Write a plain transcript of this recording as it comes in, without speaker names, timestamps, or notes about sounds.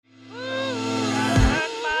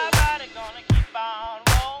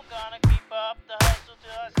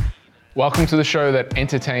Welcome to the show that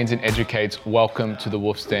entertains and educates. Welcome to the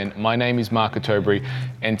Wolf's Den. My name is Mark Atobry,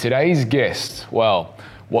 and today's guest, well,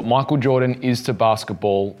 what Michael Jordan is to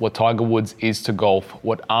basketball, what Tiger Woods is to golf,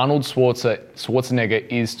 what Arnold Schwarzenegger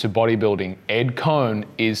is to bodybuilding, Ed Coan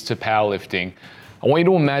is to powerlifting. I want you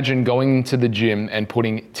to imagine going to the gym and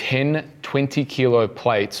putting 10 20-kilo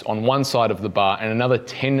plates on one side of the bar and another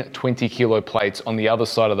 10 20-kilo plates on the other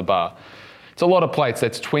side of the bar. It's a lot of plates.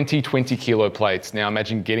 That's 20-kilo plates. Now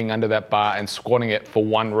imagine getting under that bar and squatting it for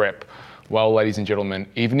one rep. Well, ladies and gentlemen,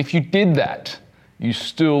 even if you did that, you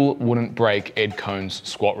still wouldn't break Ed Coan's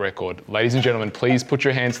squat record. Ladies and gentlemen, please put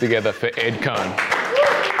your hands together for Ed Coan.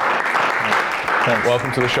 Thanks.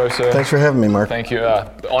 Welcome to the show, sir. Thanks for having me, Mark. Thank you.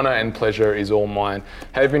 The honor and pleasure is all mine.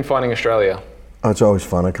 How have you been finding Australia? Oh, it's always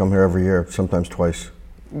fun. I come here every year, sometimes twice.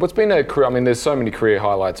 What's been a career? I mean, there's so many career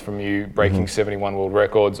highlights from you breaking 71 world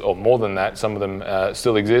records, or more than that. Some of them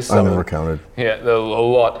still exist. I never counted. Yeah, a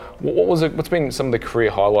lot. What was it? What's been some of the career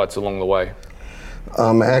highlights along the way?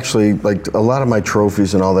 Actually, like a lot of my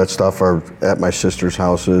trophies and all that stuff are at my sister's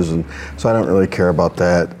houses, and so I don't really care about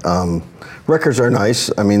that. Records are nice.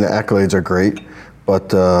 I mean, the accolades are great,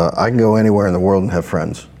 but I can go anywhere in the world and have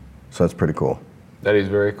friends, so that's pretty cool. That is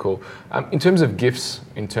very cool. In terms of gifts,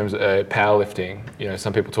 in terms of powerlifting, you know,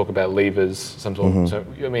 some people talk about levers. So,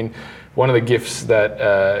 I mean, one of the gifts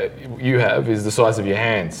that you have is the size of your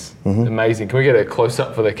hands. Amazing. Can we get a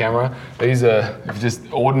close-up for the camera? These are just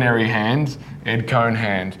ordinary hands, Ed Coan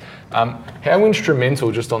hand. How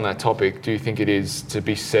instrumental, just on that topic, do you think it is to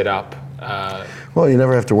be set up? Well, you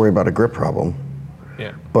never have to worry about a grip problem.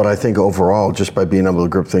 Yeah. But I think overall, just by being able to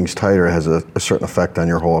grip things tighter has a certain effect on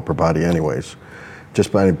your whole upper body anyways.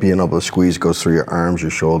 Just by being able to squeeze goes through your arms,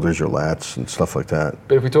 your shoulders, your lats, and stuff like that.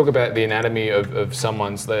 But if we talk about the anatomy of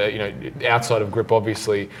someone's, you know, outside of grip,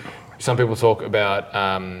 obviously, some people talk about,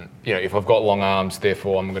 you know, if I've got long arms,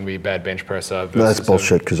 therefore I'm going to be a bad bench presser. That's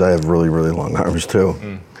bullshit, because I have really, really long arms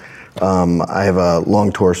too. I have a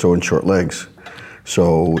long torso and short legs.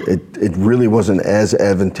 So it really wasn't as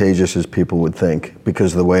advantageous as people would think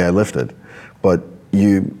because of the way I lifted. But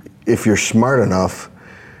if you're smart enough,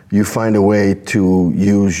 you find a way to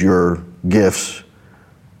use your gifts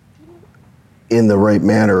in the right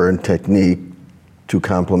manner and technique to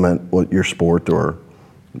complement what your sport, or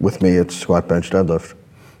with me, it's squat, bench, deadlift.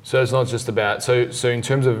 So it's not just about, so in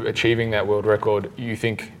terms of achieving that world record, you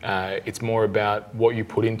think it's more about what you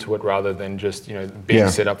put into it rather than just, you know, being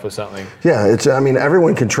set up for something? Yeah, I mean,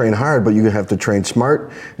 everyone can train hard, but you have to train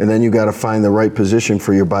smart, and then you got to find the right position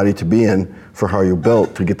for your body to be in for how you're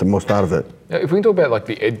built to get the most out of it. Now, if we can talk about like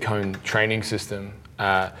the Ed Coan training system,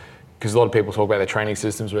 because a lot of people talk about their training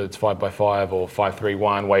systems, whether it's 5x5 or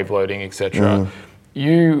 5-3-1, wave loading, etc.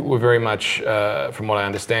 You were very much, from what I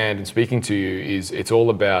understand and speaking to you, is it's all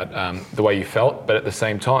about the way you felt, but at the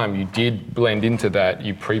same time, you did blend into that.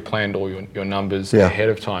 You pre-planned all your numbers ahead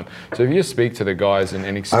of time. So if you just speak to the guys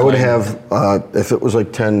and explain. I would have, if it was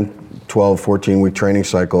like 10, 12, 14-week training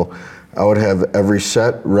cycle, I would have every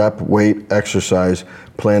set, rep, weight, exercise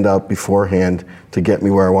planned out beforehand to get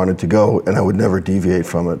me where I wanted to go, and I would never deviate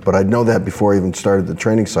from it. But I'd know that before I even started the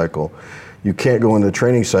training cycle. You can't go in the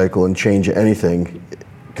training cycle and change anything,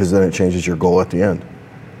 because then it changes your goal at the end.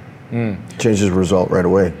 Changes the result right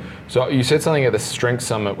away. So you said something at the Strength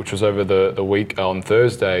Summit, which was over the week on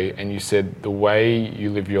Thursday, and you said the way you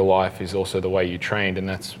live your life is also the way you trained, and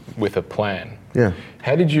that's with a plan. Yeah.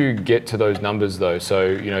 How did you get to those numbers though? So,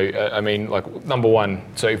 you know, I mean, like number one,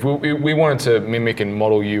 so if we wanted to mimic and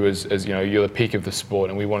model you as you know, you're the peak of the sport,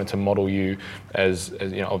 and we wanted to model you as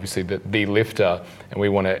you know, obviously the lifter, and we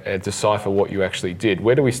want to decipher what you actually did.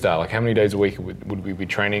 Where do we start? Like how many days a week would we be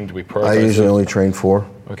training? Do we prioritize? I usually only train 4.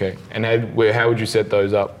 Okay. And how would you set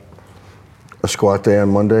those up? A squat day on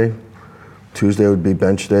Monday. Tuesday would be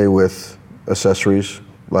bench day with accessories,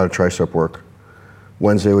 a lot of tricep work.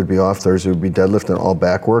 Wednesday would be off, Thursday would be deadlift and all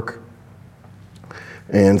back work.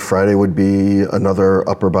 And Friday would be another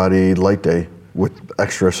upper body light day with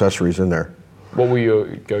extra accessories in there. What were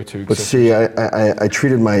your go-to? But see, I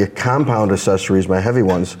treated my compound accessories, my heavy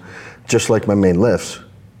ones, just like my main lifts.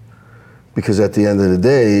 Because at the end of the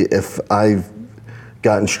day, if I've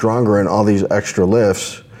gotten stronger in all these extra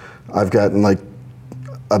lifts, I've gotten like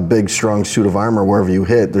a big, strong suit of armor. Wherever you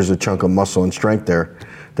hit, there's a chunk of muscle and strength there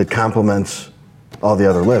that complements all the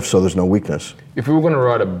other lifts, so there's no weakness. If we were going to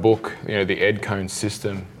write a book, you know, the Ed Coan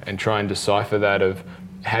system, and try and decipher that of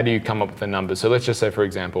how do you come up with the numbers? So let's just say, for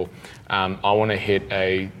example, I want to hit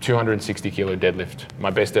a 260 kilo deadlift.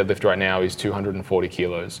 My best deadlift right now is 240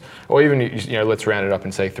 kilos. Or even, you know, let's round it up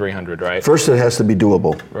and say 300, right? First, it has to be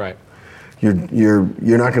doable. Right. You're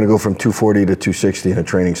not going to go from 240 to 260 in a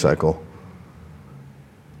training cycle.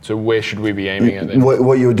 So where should we be aiming at then?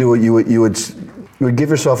 What you would do, you would give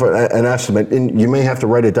yourself an estimate, and you may have to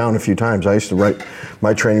write it down a few times. I used to write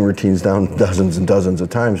my training routines down dozens and dozens of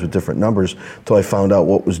times with different numbers until I found out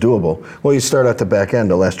what was doable. Well, you start at the back end,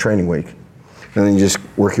 the last training week, and then you just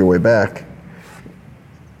work your way back,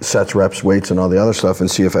 sets, reps, weights, and all the other stuff, and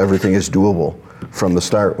see if everything is doable from the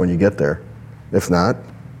start when you get there. If not,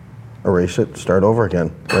 erase it, start over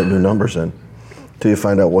again, write new numbers in, till you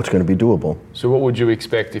find out what's going to be doable. So what would you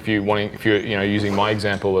expect if you're using my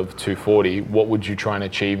example of 240? What would you try and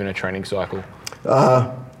achieve in a training cycle?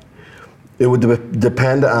 It would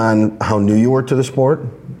depend on how new you were to the sport.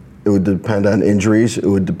 It would depend on injuries. It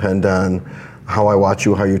would depend on how I watch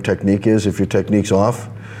you, how your technique is. If your technique's off,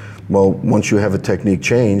 well, once you have a technique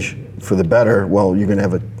change for the better, well, you're going to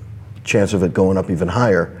have a chance of it going up even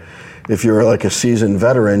higher. If you're like a seasoned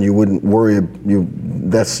veteran, you wouldn't worry.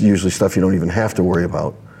 That's usually stuff you don't even have to worry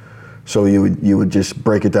about. So you would just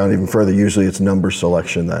break it down even further. Usually it's number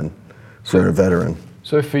selection then, so you're a veteran.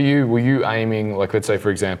 So for you, were you aiming, like let's say for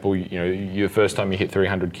example, your first time you hit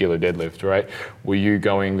 300 kilo deadlift, right? Were you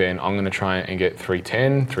going then, I'm going to try and get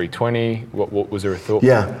 310, 320? What was there a thought?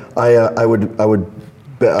 Yeah, I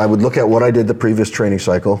would look at what I did the previous training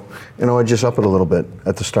cycle, and I would just up it a little bit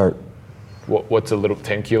at the start. What's a little,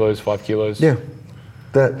 10 kilos, 5 kilos? Yeah,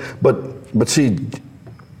 but see,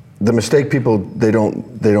 the mistake people they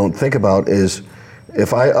don't think about is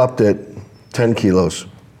if I upped it 10 kilos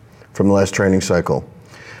from the last training cycle,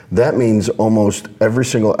 that means almost every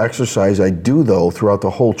single exercise I do though throughout the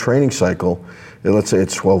whole training cycle, and let's say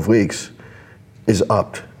it's 12 weeks, is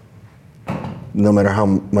upped, no matter how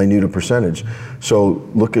minute a percentage. So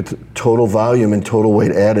look at the total volume and total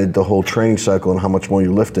weight added the whole training cycle and how much more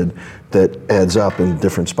you lifted, that adds up in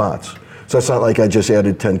different spots. So it's not like I just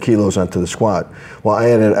added 10 kilos onto the squat. Well, I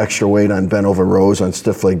added extra weight on bent over rows, on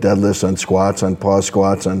stiff leg deadlifts, on squats, on pause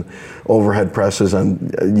squats, on overhead presses, on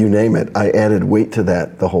you name it. I added weight to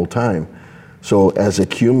that the whole time. So as a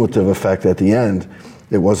cumulative effect at the end,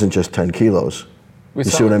 it wasn't just 10 kilos. You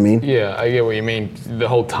see what I mean? Yeah, I get what you mean. The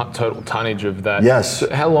whole total tonnage of that. Yes.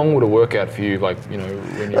 So how long would a workout for you, like, when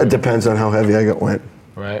It depends on how heavy I went.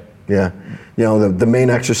 Right. Yeah. The main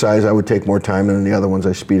exercise I would take more time, and then the other ones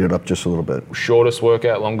I speed it up just a little bit. Shortest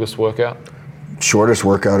workout, longest workout? Shortest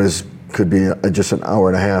workout could be just an hour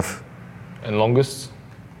and a half. And longest?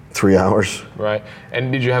 3 hours. Right.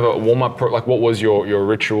 And did you have a warm-up, like what was your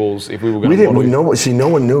rituals if we were going to... no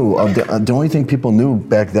one knew. The only thing people knew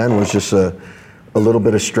back then was just a little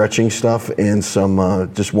bit of stretching stuff and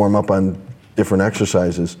some just warm up on different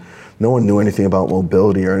exercises. No one knew anything about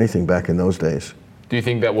mobility or anything back in those days. Do you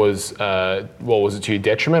think that was, was it to your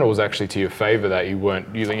detriment or was it actually to your favor that you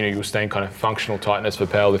were staying kind of functional tightness for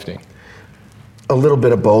powerlifting? A little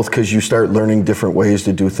bit of both, because you start learning different ways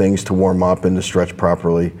to do things to warm up and to stretch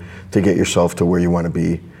properly to get yourself to where you want to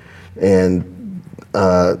be. And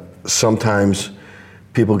sometimes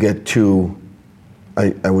people get too,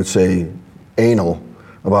 I would say, anal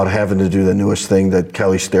about having to do the newest thing that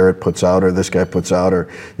Kelly Starrett puts out or this guy puts out, or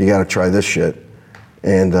you got to try this shit.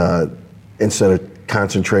 And instead of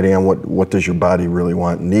concentrating on what does your body really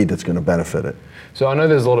want and need that's going to benefit it. So I know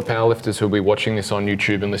there's a lot of powerlifters who'll be watching this on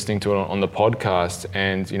YouTube and listening to it on the podcast,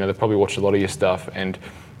 and they've probably watched a lot of your stuff, and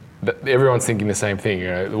everyone's thinking the same thing,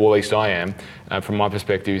 well, at least I am, from my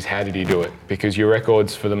perspective, is how did you do it? Because your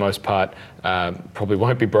records, for the most part, probably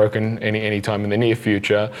won't be broken any time in the near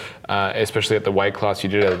future, especially at the weight class you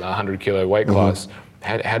did, at the 100 kilo weight class.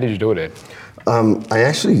 How did you do it, Ed?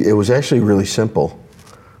 It was actually really simple,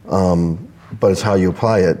 but it's how you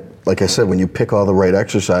apply it. Like I said, when you pick all the right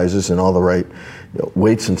exercises and all the right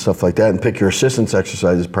weights and stuff like that, and pick your assistance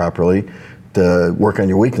exercises properly to work on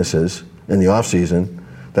your weaknesses in the off season.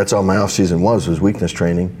 That's all my off season was weakness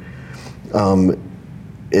training.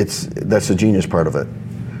 That's the genius part of it.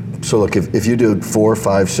 So look, if you do 4,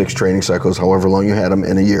 5, 6 training cycles, however long you had them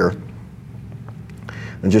in a year,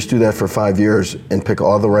 and just do that for 5 years and pick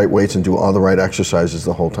all the right weights and do all the right exercises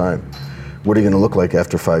the whole time, what are you going to look like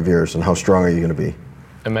after 5 years, and how strong are you going to be?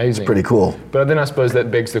 Amazing. It's pretty cool. But then I suppose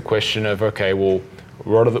that begs the question of, okay, well,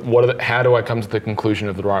 how do I come to the conclusion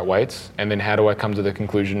of the right weights, and then how do I come to the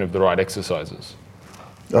conclusion of the right exercises?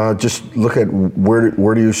 Just look at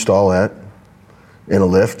where do you stall at in a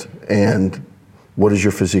lift, and what does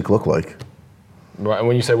your physique look like? Right, and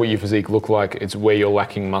when you say what your physique look like, it's where you're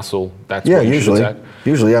lacking muscle. That's yeah, where you usually. should attack.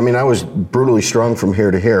 Usually, I mean, I was brutally strong from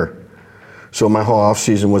here to here, so my whole off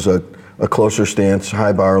season was a closer stance,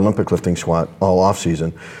 high bar Olympic lifting squat all off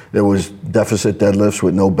season. It was deficit deadlifts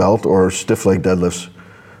with no belt, or stiff leg deadlifts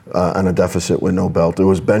on a deficit with no belt. It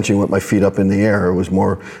was benching with my feet up in the air. It was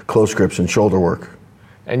more close grips and shoulder work.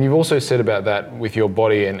 And you've also said about that with your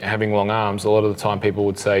body and having long arms, a lot of the time people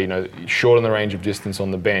would say, shorten the range of distance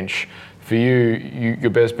on the bench. For you,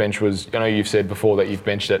 your best bench was, I know you've said before that you've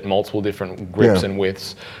benched at multiple different grips and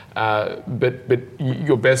widths, but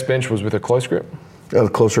your best bench was with a close grip? Yeah,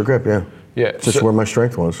 closer grip, yeah. Yeah. Just where my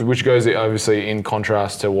strength was. Which goes obviously in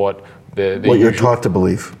contrast to what what you're taught to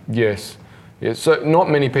believe. Yes. Yeah, so not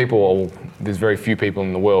many people, or there's very few people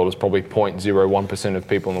in the world, it's probably 0.01% of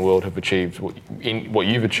people in the world have achieved what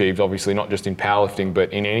you've achieved, obviously not just in powerlifting,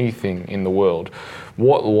 but in anything in the world.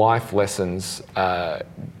 What life lessons,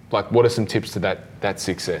 what are some tips to that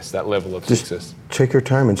success, that level of success? Take your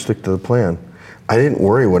time and stick to the plan. I didn't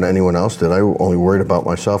worry what anyone else did. I only worried about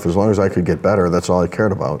myself. As long as I could get better, that's all I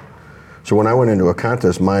cared about. So when I went into a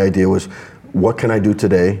contest, my idea was, what can I do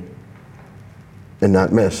today and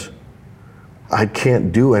not miss? I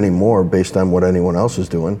can't do any more based on what anyone else is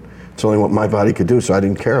doing. It's only what my body could do, so I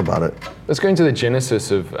didn't care about it. Let's go into the genesis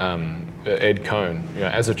of Ed Coan.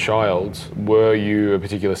 As a child, were you a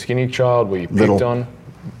particular skinny child? Were you picked on?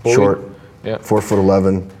 Bullied? Short, yeah.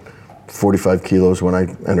 4'11", 45 kilos when I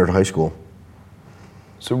entered high school.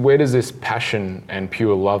 So where does this passion and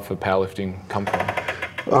pure love for powerlifting come from?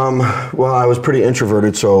 Well, I was pretty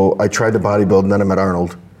introverted, so I tried to bodybuild, and then I met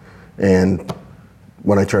Arnold. And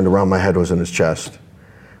when I turned around, my head was in his chest.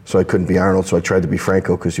 So I couldn't be Arnold, so I tried to be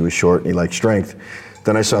Franco because he was short and he liked strength.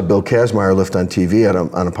 Then I saw Bill Kazmaier lift on TV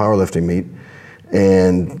on a powerlifting meet,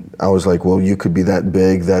 and I was like, well, you could be that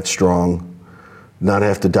big, that strong, not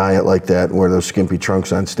have to diet like that and wear those skimpy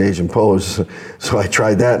trunks on stage and pose. So I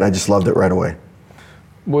tried that, and I just loved it right away.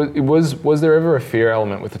 Was there ever a fear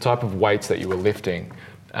element with the type of weights that you were lifting?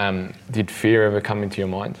 Did fear ever come into your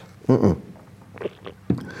mind?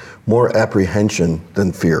 More apprehension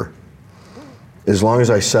than fear. As long as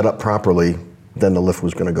I set up properly, then the lift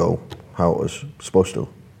was going to go how it was supposed to.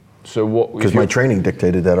 So what? Because my training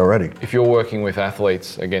dictated that already. If you're working with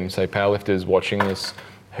athletes, again, say powerlifters watching this,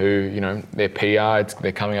 who, their PR,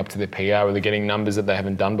 they're coming up to their PR, or they're getting numbers that they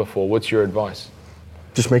haven't done before, what's your advice?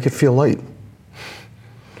 Just make it feel light.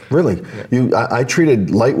 Really. Yeah. I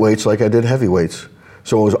treated light weights like I did heavy weights.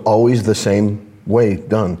 So it was always the same way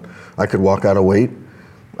done. I could walk out of weight.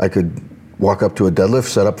 I could walk up to a deadlift,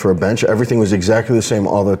 set up for a bench. Everything was exactly the same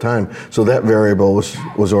all the time. So that variable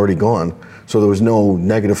was already gone. So there was no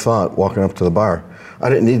negative thought walking up to the bar. I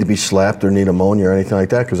didn't need to be slapped or need ammonia or anything like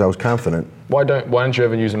that because I was confident. Why don't you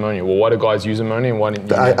ever use ammonia? Well, why do guys use ammonia and why didn't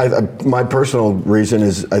you? My personal reason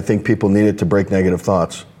is I think people need it to break negative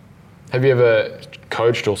thoughts. Have you ever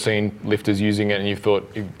coached or seen lifters using it and you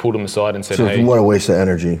pulled them aside and said, hey. What a waste of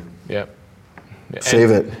energy. Yeah. Save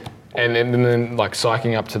it. And then like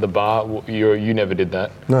psyching up to the bar, you never did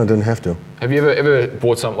that? No, I didn't have to. Have you ever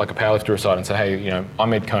brought something like a powerlifter aside and said, hey,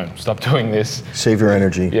 I'm Ed Coan, stop doing this? Save your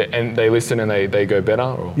energy. Yeah, and they listen and they go better?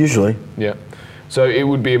 Or? Usually. Yeah. So it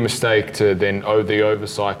would be a mistake to then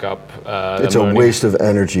over-psych up it's a waste of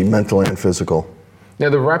energy, mental and physical. Now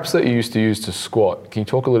the wraps that you used to use to squat, can you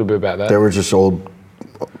talk a little bit about that? They were just old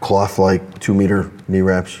cloth-like 2-meter knee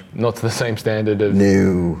wraps. Not to the same standard of...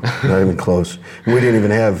 No, not even close. We didn't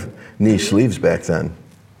even have knee sleeves back then.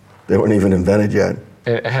 They weren't even invented yet.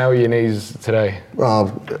 And how are your knees today?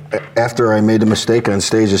 Well, after I made the mistake on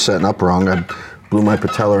stage of setting up wrong, I blew my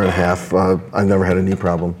patella in half. I've never had a knee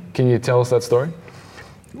problem. Can you tell us that story?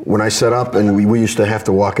 When I set up, and we used to have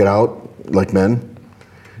to walk it out like men.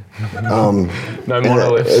 No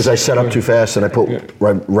monoliths. As I set up too fast, and I put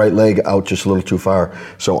right leg out just a little too far.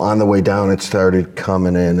 So on the way down, it started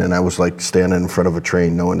coming in, and I was like standing in front of a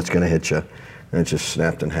train knowing it's going to hit you. And it just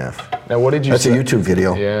snapped in half. Now, what did you say? That's a YouTube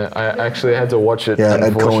video. Yeah, I actually had to watch it. Yeah,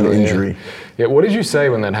 Ed Coan injury. Yeah, what did you say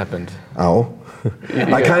when that happened? Oh.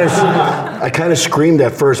 I kind of screamed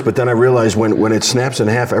at first, but then I realized when it snaps in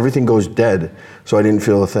half, everything goes dead. So I didn't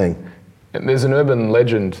feel a thing. And there's an urban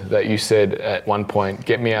legend that you said at one point,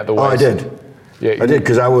 "Get me out the way." Oh, I did. Yeah, I did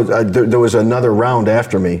because there was another round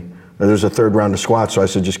after me. There was a third round of squats, so I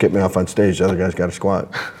said, "Just get me off on stage. The other guy's got to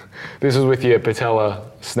squat." This was with your patella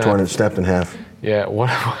snap. Snapped in half. Yeah. What?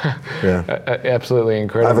 Yeah. Absolutely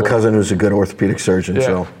incredible. I have a cousin who's a good orthopedic surgeon. Yeah.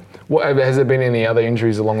 So. Has there been any other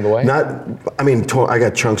injuries along the way? I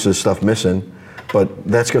got chunks of stuff missing, but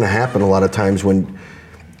that's going to happen a lot of times when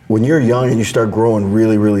you're young and you start growing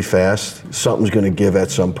really, really fast. Something's going to give at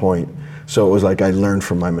some point. So it was like I learned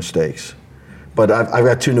from my mistakes. But I've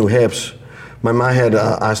got 2 new hips. My mom had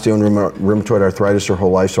osteo and rheumatoid arthritis her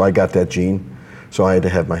whole life, so I got that gene. So I had to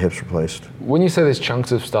have my hips replaced. When you say there's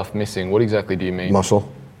chunks of stuff missing, what exactly do you mean?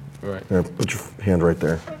 Muscle. Right. Yeah, put your hand right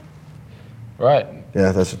there. Right.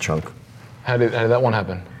 Yeah, that's a chunk. How did that one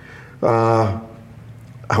happen?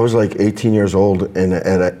 I was like 18 years old, and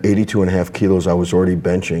at 82 and a half kilos, I was already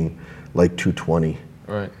benching like 220.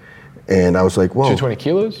 Right. And I was like, whoa. 220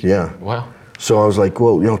 kilos? Yeah. Wow. So I was like,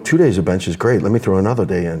 well, 2 days of bench is great. Let me throw another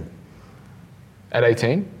day in. At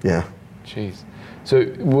 18? Yeah. Jeez. So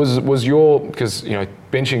was your, because,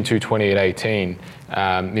 benching 220 at 18,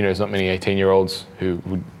 there's not many 18-year-olds who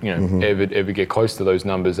would, ever get close to those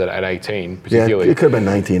numbers at 18, particularly. Yeah, it could have been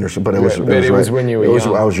 19 or so, but it was. It was when you were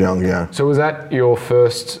young. I was young, yeah. So was that your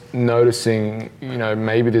first noticing,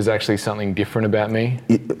 maybe there's actually something different about me?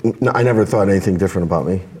 No, I never thought anything different about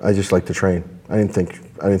me. I just like to train. I didn't think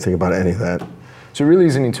about any of that. So it really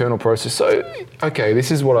is an internal process. So, okay,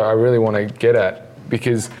 this is what I really want to get at,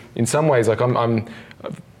 because in some ways, like I've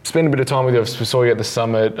spent a bit of time with you. I saw you at the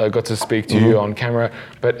summit. I got to speak to you on camera.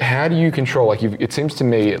 But how do you control? Like, it seems to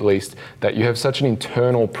me, at least, that you have such an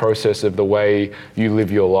internal process of the way you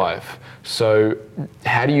live your life. So,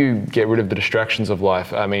 how do you get rid of the distractions of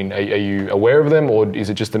life? I mean, are you aware of them, or is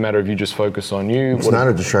it just a matter of you just focus on you? It's not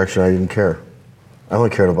a distraction. I didn't care. I only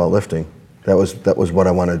cared about lifting. That was what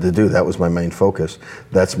I wanted to do. That was my main focus.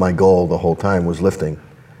 That's my goal the whole time, was lifting.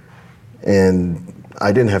 And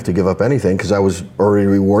I didn't have to give up anything because I was already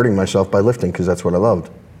rewarding myself by lifting, because that's what I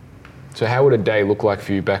loved. So how would a day look like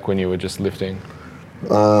for you back when you were just lifting?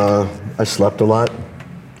 I slept a lot.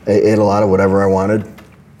 I ate a lot of whatever I wanted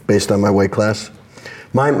based on my weight class.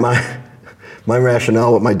 My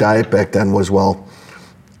rationale with my diet back then was, well,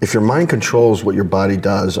 if your mind controls what your body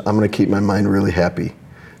does, I'm going to keep my mind really happy.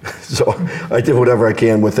 So I did whatever I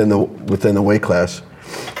can within the weight class.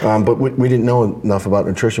 But we didn't know enough about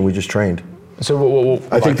nutrition. We just trained. So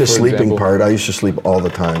I think the sleeping part, I used to sleep all the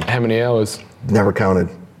time. How many hours? Never counted.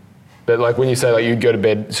 But like when you say like you'd go to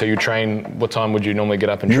bed, so you train, what time would you normally get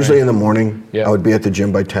up and Usually train? in the morning. Yeah. I would be at the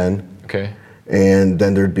gym by 10. Okay. And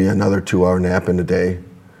then there'd be another 2-hour nap in the day,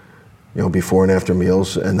 before and after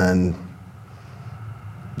meals, and then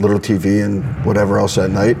little TV and whatever else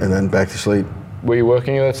at night, and then back to sleep. Were you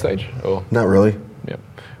working at that stage? Or? Not really. Yep.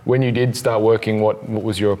 When you did start working, what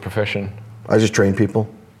was your profession? I just trained people.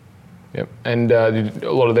 Yep. And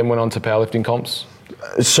a lot of them went on to powerlifting comps?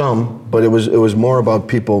 Some, but it was more about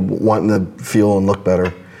people wanting to feel and look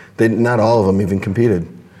better. Not all of them even competed,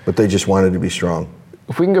 but they just wanted to be strong.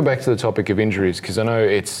 If we can go back to the topic of injuries, because I know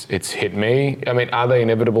it's hit me. I mean, are they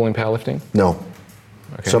inevitable in powerlifting? No.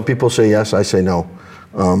 Okay. Some people say yes, I say no.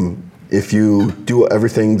 If you do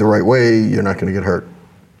everything the right way, you're not going to get hurt.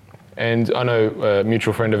 And I know a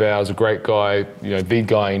mutual friend of ours, a great guy, the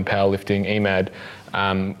guy in powerlifting, Emad.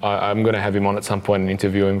 I'm going to have him on at some point and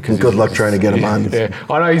interview him. Good luck trying to get him on. Yeah,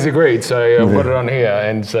 I know he's agreed, so I've got it on here,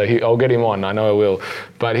 and so I'll get him on. I know I will.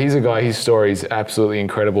 But he's a guy. His story is absolutely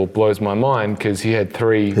incredible. Blows my mind because he had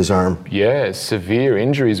 3. His arm. Yeah, severe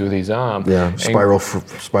injuries with his arm. Yeah,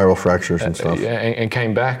 spiral fractures and stuff. Yeah, and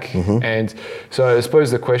came back. And so I suppose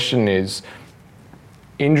the question is,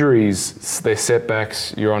 injuries, they're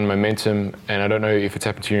setbacks, you're on momentum, and I don't know if it's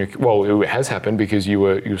happened to you. Well, it has happened because you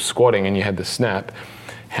were squatting and you had the snap.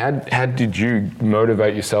 How did you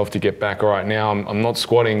motivate yourself to get back? All right, now I'm not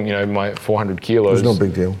squatting, my 400 kilos. It was no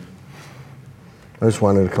big deal. I just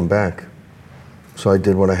wanted to come back. So I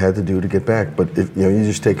did what I had to do to get back. But if you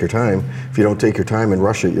just take your time. If you don't take your time and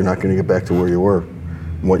rush it, you're not going to get back to where you were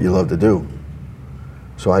and what you love to do.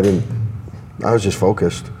 So I was just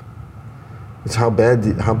focused. It's how bad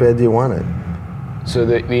do you want it? So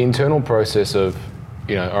the internal process of,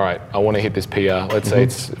 all right, I want to hit this PR. Let's say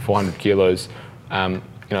it's 400 kilos.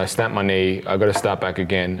 I snapped my knee. I got to start back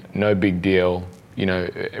again. No big deal.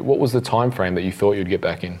 What was the time frame that you thought you'd get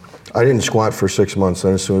back in? I didn't squat for 6 months.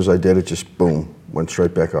 Then as soon as I did it, just boom, went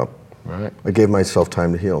straight back up. Right. I gave myself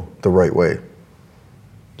time to heal the right way.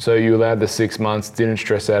 So you allowed the 6 months, didn't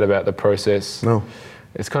stress out about the process. No.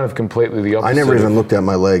 It's kind of completely the opposite. I never even looked at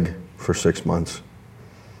my leg for 6 months.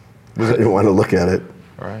 I didn't want to look at it.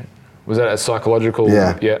 All right. Was that a psychological?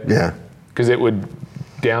 Yeah. Because it would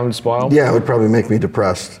down spiral? Yeah, it would probably make me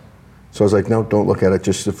depressed. So I was like, no, don't look at it.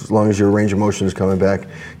 Just as long as your range of motion is coming back,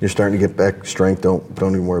 you're starting to get back strength, don't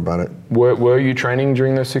even worry about it. Were you training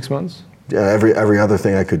during those 6 months? Yeah, every other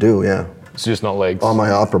thing I could do, yeah. It's just not legs? All my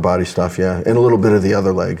upper body stuff, yeah. And a little bit of the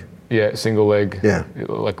other leg. Yeah, single leg. Yeah.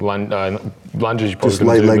 Like lunges you probably just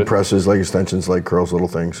light leg presses, leg extensions, leg curls, little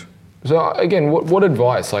things. So again, what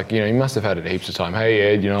advice? Like, you must have had it heaps of time. Hey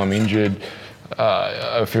Ed, I'm injured.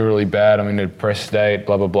 I feel really bad. I'm in a depressed state.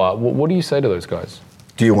 Blah blah blah. What do you say to those guys?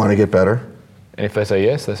 Do you want to get better? And if they say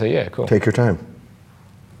yes, they say yeah, cool. Take your time.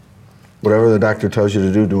 Whatever the doctor tells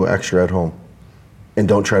you to do extra at home, and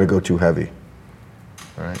don't try to go too heavy.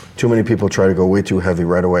 All right. Too many people try to go way too heavy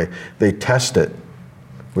right away. They test it,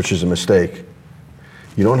 which is a mistake.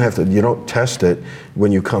 You don't test it.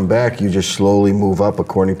 When you come back, you just slowly move up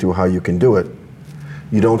according to how you can do it.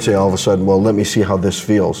 You don't say all of a sudden, well, let me see how this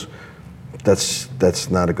feels. That's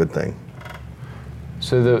not a good thing.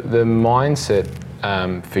 So the mindset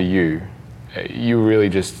for you, you're really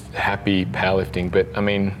just happy powerlifting, but I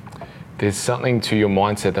mean, there's something to your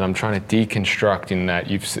mindset that I'm trying to deconstruct in that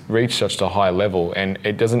you've reached such a high level, and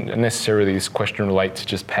it doesn't necessarily, this question relate to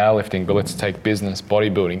just powerlifting, but let's take business,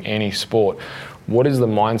 bodybuilding, any sport. What is the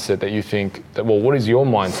mindset that you think, what is your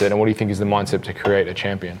mindset, and what do you think is the mindset to create a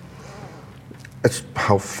champion? It's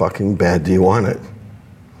how fucking bad do you want it?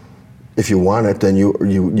 If you want it, then you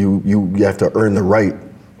have to earn the right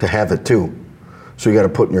to have it too. So you got to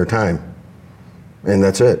put in your time, and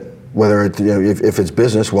that's it. Whether it, if it's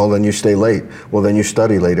business, well, then you stay late. Well, then you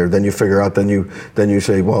study later. Then you figure out. Then you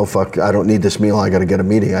say, well, fuck, I don't need this meal. I got to get a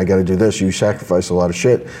meeting. I got to do this. You sacrifice a lot of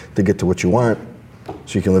shit to get to what you want,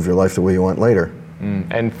 so you can live your life the way you want later.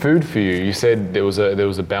 And food for you, you said there was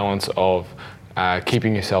a balance of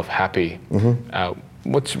keeping yourself happy.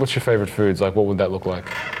 What's your favorite foods? Like, what would that look like?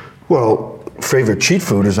 Well, favorite cheat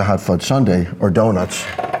food is a hot fudge sundae or donuts.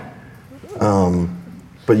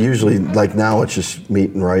 But usually, like now, it's just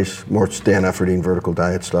meat and rice, more stand effort eating vertical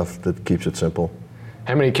diet stuff that keeps it simple.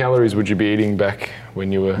 How many calories would you be eating back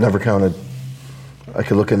when you were? Never counted. I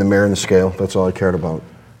could look in the mirror and the scale. That's all I cared about.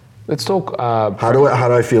 Let's talk. How do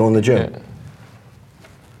I feel in the gym? Yeah.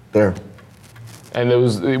 There. And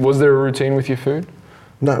was there a routine with your food?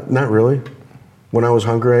 Not really. When I was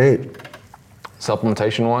hungry, I ate.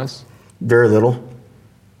 Supplementation wise? Very little.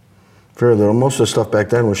 Very little. Most of the stuff back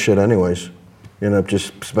then was shit anyways. You end up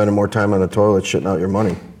just spending more time on the toilet shitting out your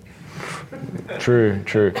money. True.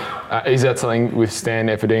 Is that something with Stan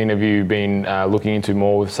Efferdine, have you been looking into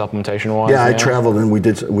more with supplementation wise? Yeah, I traveled and we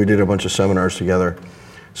did a bunch of seminars together.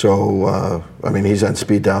 So, I mean, he's on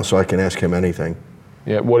speed dial, so I can ask him anything.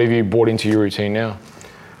 Yeah, what have you brought into your routine now?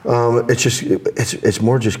 It's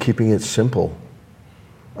more just keeping it simple.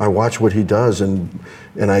 I watch what he does and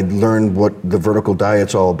I learn what the vertical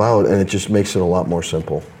diet's all about, and it just makes it a lot more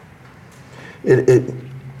simple. There's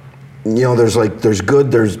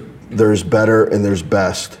good, there's better, and there's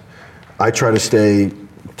best. I try to stay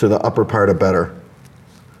to the upper part of better.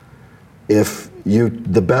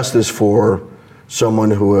 The best is for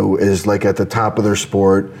someone who is like at the top of their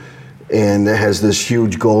sport and has this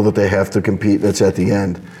huge goal that they have to compete that's at the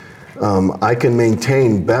end. I can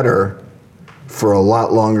maintain better for a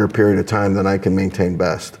lot longer period of time than I can maintain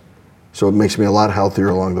best. So it makes me a lot healthier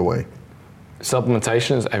along the way.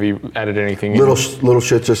 Supplementations, have you added anything? Little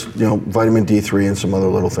shit, just vitamin D3 and some other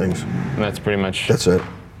little things. And that's pretty much. That's it.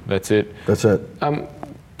 That's it. That's it.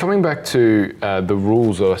 Coming back to the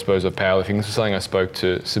rules, I suppose, of powerlifting. This is something I spoke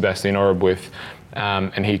to Sebastian Oreb with,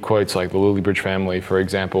 and he quotes like the Lillibridge family, for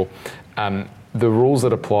example. The rules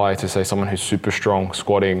that apply to, say, someone who's super strong,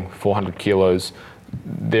 squatting 400 kilos,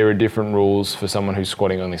 there are different rules for someone who's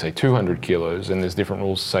squatting only, say, 200 kilos, and there's different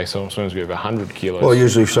rules to say someone who's over 100 kilos. Well,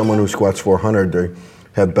 usually someone who squats 400, they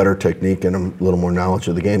have better technique and a little more knowledge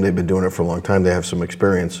of the game. They've been doing it for a long time. They have some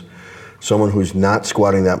experience. Someone who's not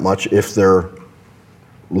squatting that much, if they're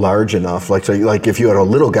large enough, like if you had a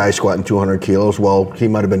little guy squatting 200 kilos, well, he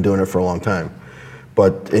might have been doing it for a long time.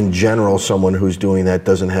 But in general, someone who's doing that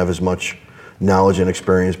doesn't have as much knowledge and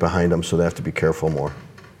experience behind them, so they have to be careful more.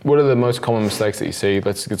 What are the most common mistakes that you see?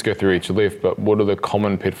 Let's go through each lift, but what are the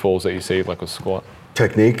common pitfalls that you see, like a squat?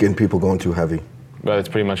 Technique and people going too heavy. But it's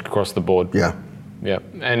pretty much across the board. Yeah. Yeah,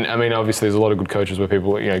 and I mean, obviously there's a lot of good coaches where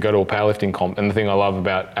people, go to a powerlifting comp, and the thing I love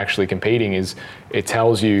about actually competing is it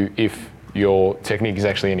tells you if your technique is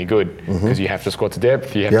actually any good, because you have to squat to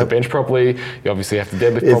depth, you have to bench properly, you obviously have to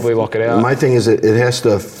deadlift properly, lock it out. My thing is it has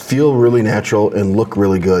to feel really natural and look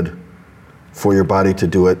really good for your body to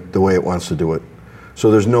do it the way it wants to do it.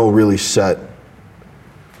 So there's no really set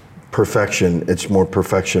perfection, it's more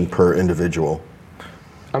perfection per individual.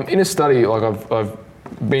 In a study, like I've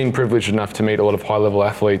been privileged enough to meet a lot of high-level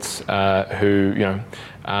athletes who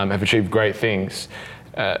have achieved great things.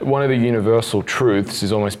 One of the universal truths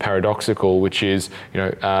is almost paradoxical, which is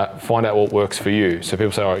find out what works for you. So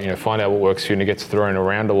people say, find out what works for you, and it gets thrown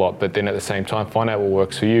around a lot. But then at the same time, find out what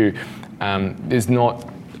works for you. There's not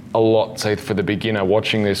a lot, say, for the beginner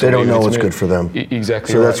watching this. They don't know what's good for them.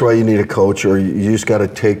 Exactly. So that's why you need a coach, or you just got to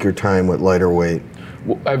take your time with lighter weight.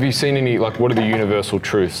 Have you seen any, what are the universal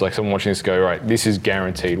truths? Like someone watching this go, right, this is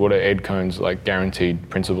guaranteed. What are Ed Cohn's, guaranteed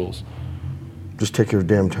principles? Just take your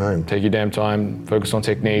damn time. Take your damn time, focus on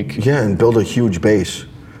technique. Yeah, and build a huge base.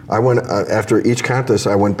 I went, after each contest,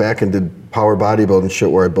 I went back and did power bodybuilding shit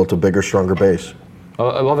where I built a bigger, stronger base.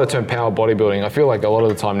 I love that term, power bodybuilding. I feel like a lot of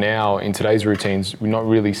the time now in today's routines, we're not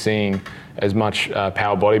really seeing as much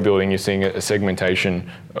power bodybuilding. You're seeing a segmentation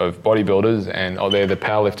of bodybuilders, and they're the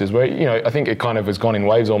powerlifters. Where I think it kind of has gone in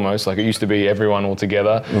waves almost. Like it used to be everyone all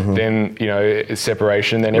together, then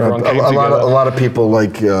separation, then everyone came together. A lot of people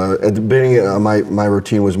like at the beginning, my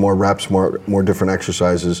routine was more reps, more different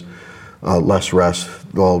exercises, less rest.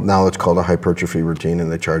 Well, now it's called a hypertrophy routine,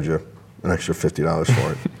 and they charge you an extra $50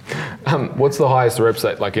 for it. What's the highest reps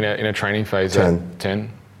that, like in a training phase? 10.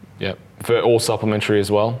 10? Yep. For all supplementary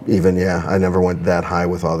as well? Even, yeah. I never went that high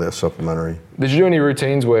with all the supplementary. Did you do any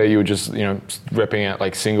routines where you were just, repping out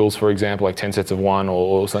like singles, for example, like 10 sets of 1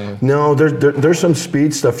 or something? No, there's some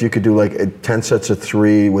speed stuff you could do, like 10 sets of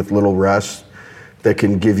 3 with little rest that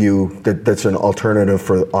can give you, that's an alternative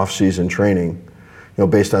for off-season training,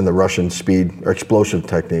 based on the Russian speed or explosive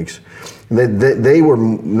techniques. They were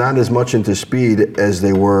not as much into speed as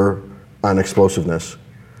they were on explosiveness.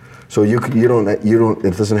 So you don't.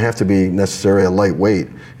 It doesn't have to be necessarily a lightweight.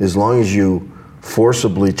 As long as you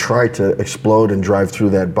forcibly try to explode and drive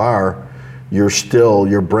through that bar, your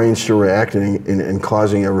brain's still reacting and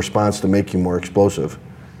causing a response to make you more explosive.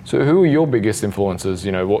 So who are your biggest influences?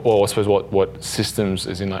 I suppose what systems,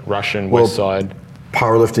 as in like Russian, West Side?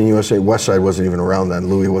 Powerlifting USA. West Side wasn't even around then.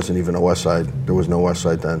 Louis wasn't even a West Side. There was no West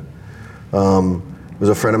Side then. There was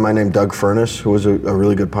a friend of mine named Doug Furness, who was a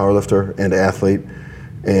really good powerlifter and athlete.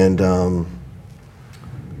 And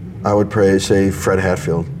I would say Fred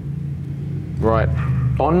Hatfield. Right.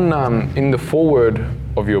 In the foreword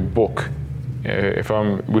of your book,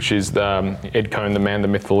 which is Ed Coan, the man, the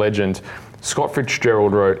myth, the legend, Scott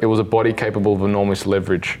Fitzgerald wrote, "It was a body capable of enormous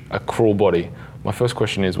leverage, a cruel body." My first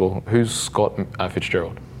question is, well, who's Scott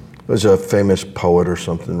Fitzgerald? He was a famous poet or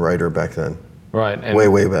something, writer back then. Right. And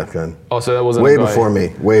way back then. Oh, so that wasn't way before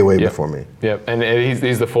me. Way before me. Yep. And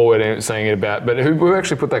he's the forward saying it about. But who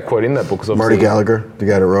actually put that quote in that book? Marty Gallagher, the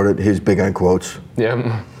guy that wrote it. He's big on quotes.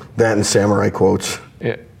 Yeah. That and samurai quotes.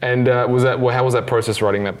 Yeah. And how was that process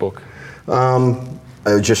writing that book?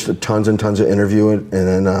 Just tons and tons of interviewing,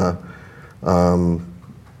 and then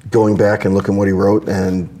going back and looking what he wrote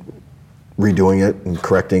and redoing it and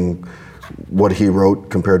correcting what he wrote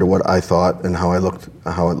compared to what I thought and how it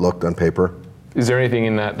looked on paper. Is there anything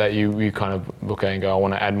in that you kind of look at and go, I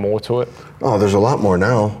want to add more to it? Oh, there's a lot more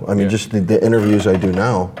now. I mean, just the interviews I do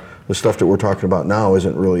now, the stuff that we're talking about now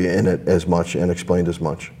isn't really in it as much and explained as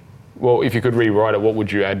much. Well, if you could rewrite it, what would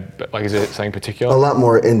you add? Like, is it something particular? A lot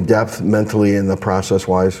more in-depth mentally in the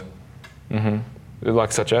process-wise. Mm-hmm.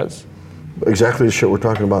 Like such as? Exactly the shit we're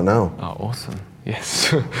talking about now. Oh, awesome.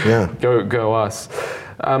 Yes. Yeah. Go us.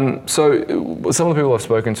 So some of the people I've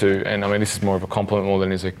spoken to, and I mean this is more of a compliment more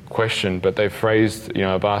than is a question, but they've phrased,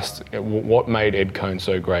 I've asked what made Ed Coan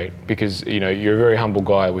so great, because you're a very humble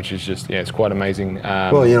guy, which is just it's quite amazing.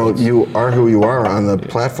 Well, you are who you are on the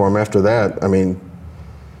platform. After that, I mean,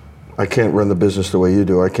 I can't run the business the way you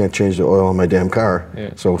do. I can't change the oil in my damn car.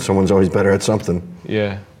 Yeah. So someone's always better at something.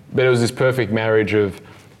 Yeah, but it was this perfect marriage of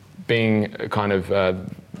being kind of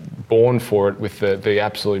born for it with the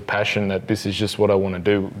absolute passion that this is just what I want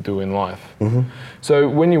to do in life. Mm-hmm. So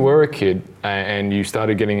when you were a kid and you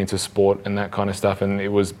started getting into sport and that kind of stuff, and it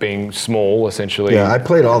was being small essentially. Yeah, I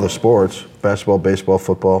played all the sports: basketball, baseball,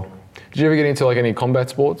 football. Did you ever get into like any combat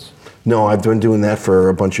sports? No, I've been doing that for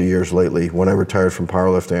a bunch of years lately. When I retired from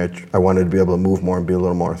powerlifting, I wanted to be able to move more and be a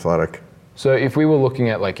little more athletic. So if we were looking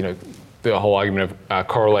at the whole argument of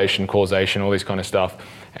correlation, causation, all this kind of stuff,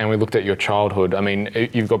 and we looked at your childhood, I mean,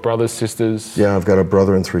 you've got brothers, sisters? Yeah, I've got a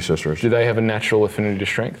brother and 3 sisters. Do they have a natural affinity to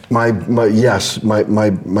strength? Yes,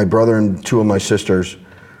 my brother and 2 of my sisters.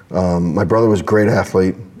 My brother was a great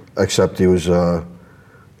athlete, except he was a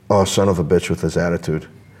son of a bitch with his attitude.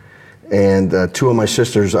 And 2 of my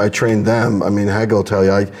sisters, I trained them. I mean, Hagel will tell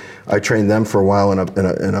you, I trained them for a while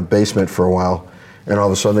in a basement for a while, and all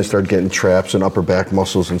of a sudden they started getting traps and upper back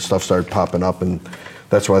muscles and stuff started popping up, and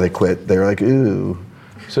that's why they quit. They were like, ooh.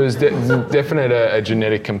 So there's definitely a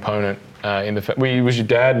genetic component in the was your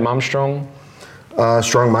dad, mum strong?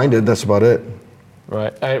 Strong-minded, that's about it.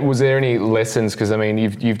 Right. Was there any lessons? Because I mean,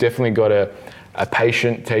 you've definitely got a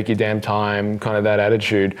patient, take your damn time, kind of that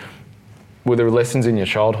attitude. Were there lessons in your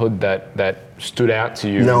childhood that stood out to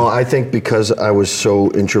you? No, I think because I was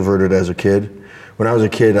so introverted as a kid. When I was a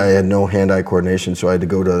kid, I had no hand-eye coordination, so I had to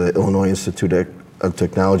go to the Illinois Institute of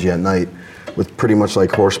Technology at night with pretty much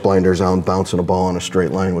like horse blinders on, bouncing a ball in a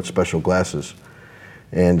straight line with special glasses.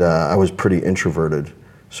 And I was pretty introverted.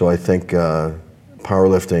 So I think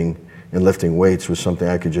powerlifting and lifting weights was something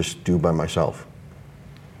I could just do by myself.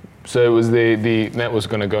 So it was that was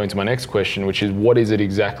going to go into my next question, which is what is it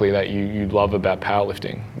exactly that you love about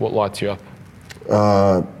powerlifting? What lights you up?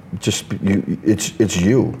 Just you, it's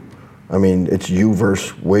you. I mean, it's you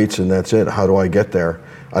versus weights, and that's it. How do I get there?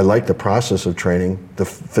 I like the process of training, the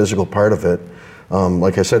physical part of it.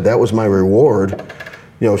 Like I said, that was my reward.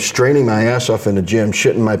 You know, straining my ass off in the gym,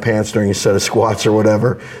 shitting my pants during a set of squats or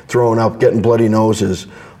whatever, throwing up, getting bloody noses.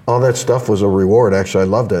 All that stuff was a reward. Actually, I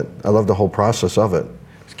loved it. I loved the whole process of it.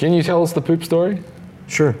 Can you tell us the poop story?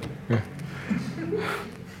 Sure. Yeah.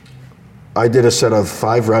 I did a set of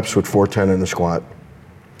 5 reps with 410 in the squat.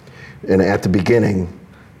 And at the beginning,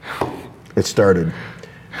 it started.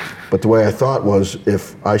 But the way I thought was,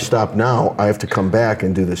 if I stop now, I have to come back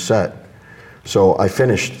and do the set. So I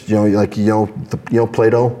finished, you know, like,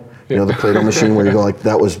 Play-Doh? You know, the Play-Doh machine where you go like,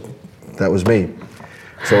 that was me.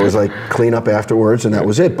 So it was like clean up afterwards, and that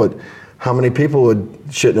was it. But how many people would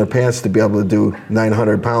shit in their pants to be able to do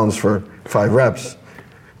 900 pounds for 5 reps?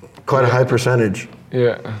 Quite a high percentage.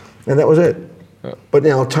 Yeah. And that was it. But, you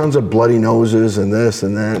know, tons of bloody noses and this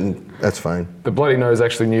and that, and that's fine. The bloody nose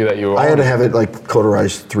actually knew that you were I had to have it, like,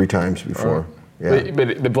 cauterized 3 times before. Yeah.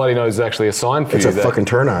 But the bloody nose is actually a sign for you. It's a fucking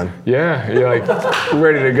turn on. Yeah, you're like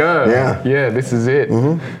ready to go. Yeah. Yeah, this is it.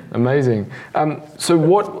 Mm-hmm. Amazing. So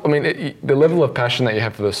the level of passion that you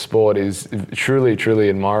have for the sport is truly, truly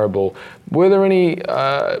admirable. Were there any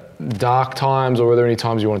dark times, or were there any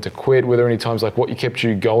times you wanted to quit? Were there any times like what kept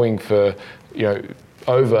you going for,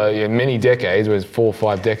 over many decades, it was 4 or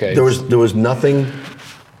 5 decades? There was nothing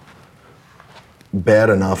bad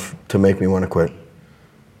enough to make me want to quit.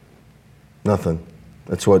 Nothing.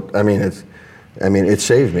 That's what I mean. It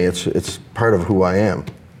saved me. It's part of who I am.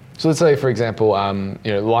 So let's say, for example,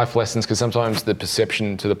 life lessons, because sometimes the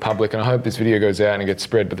perception to the public, and I hope this video goes out and it gets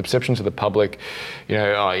spread, but the perception to the public,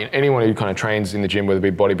 anyone who kind of trains in the gym, whether it be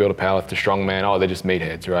bodybuilder, powerlifter, strongman, they're just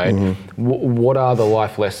meatheads, right? Mm-hmm. What are the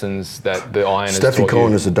life lessons that the Iron has taught you? Steffi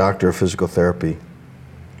Cohen is a doctor of physical therapy.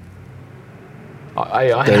 I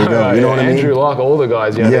know, you know what I mean? Andrew Locke, all the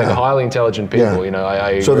guys, they're highly intelligent people.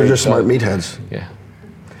 Yeah. So they're just smart meatheads. Yeah.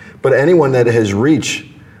 But anyone that has reached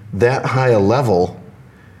that high a level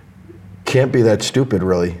can't be that stupid,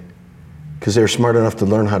 really, because they're smart enough to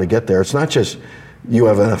learn how to get there. It's not just you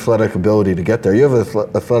have an athletic ability to get there. You have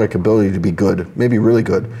an athletic ability to be good, maybe really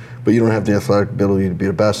good, but you don't have the athletic ability to be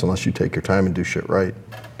the best unless you take your time and do shit right.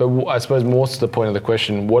 But I suppose more to the point of the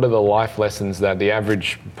question, what are the life lessons that the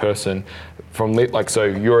average person from, so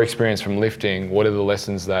your experience from lifting, what are the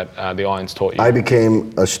lessons that the Irons taught you? I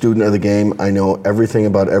became a student of the game. I know everything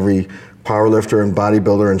about every powerlifter and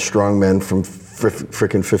bodybuilder and strongman from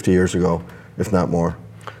freaking 50 years ago, if not more.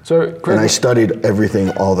 And I studied everything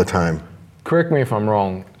all the time. Correct me if I'm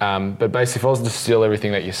wrong, but basically if I was to distill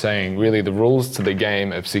everything that you're saying, really the rules to the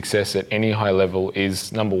game of success at any high level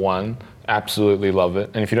is, number one, absolutely love it.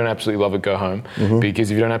 And if you don't absolutely love it, go home. Mm-hmm.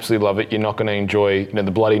 Because if you don't absolutely love it, you're not going to enjoy the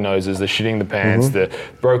bloody noses, the shitting the pants, the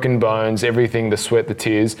broken bones, everything, the sweat, the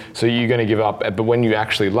tears. So you're going to give up. But when you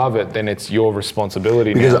actually love it, then it's your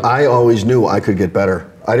responsibility. Because I always knew I could get better.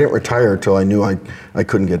 I didn't retire until I knew I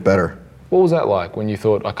couldn't get better. What was that like when you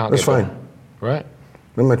thought, I can't get better? That's fine. Right?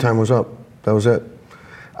 Then my time was up. That was it.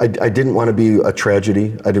 I didn't want to be a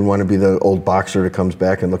tragedy. I didn't want to be the old boxer that comes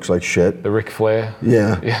back and looks like shit. The Ric Flair.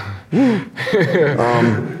 Yeah.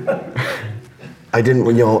 I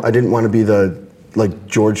didn't want to be the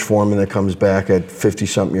George Foreman that comes back at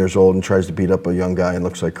 50-something years old and tries to beat up a young guy and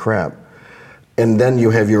looks like crap. And then you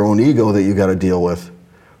have your own ego that you got to deal with.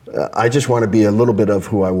 I just want to be a little bit of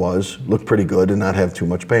who I was, look pretty good, and not have too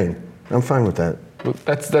much pain. I'm fine with that. Well,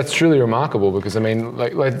 that's truly remarkable because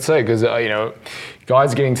let's say, because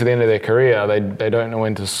guys getting to the end of their career, they don't know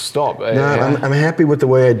when to stop. No, I'm happy with the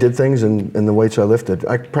way I did things and the weights I lifted.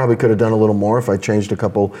 I probably could have done a little more if I changed a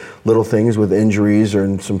couple little things with injuries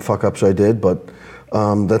and some fuck ups I did, but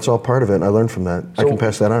that's all part of it. And I learned from that. So I can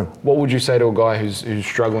pass that on. What would you say to a guy who's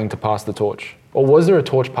struggling to pass the torch? Or was there a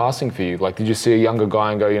torch passing for you? Did you see a younger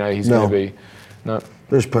guy and go, he's going to be? No.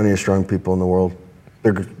 There's plenty of strong people in the world.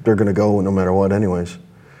 They're going to go no matter what anyways.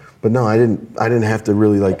 But no, I didn't have to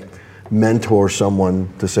really mentor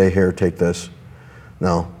someone to say, here, take this.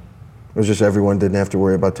 No. It was just everyone didn't have to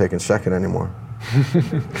worry about taking second anymore.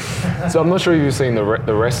 So I'm not sure if you've seen the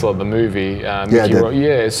Wrestler, the movie. Yeah, I did.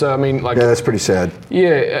 Yeah, so yeah, that's pretty sad.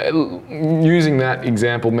 Yeah, using that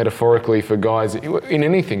example metaphorically for guys in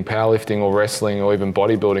anything, powerlifting or wrestling or even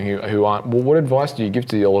bodybuilding who aren't, well, what advice do you give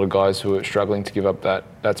to a lot of guys who are struggling to give up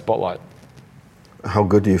that spotlight? How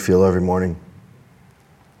good do you feel every morning?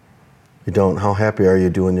 You don't. How happy are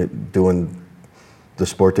you doing the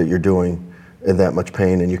sport that you're doing in that much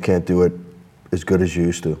pain and you can't do it as good as you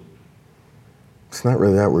used to? It's not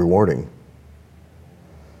really that rewarding.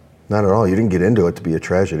 Not at all. You didn't get into it to be a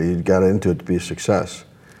tragedy. You got into it to be a success.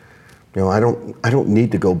 You know, I don't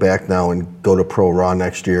need to go back now and go to Pro Raw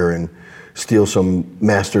next year and steal some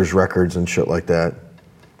Masters records and shit like that.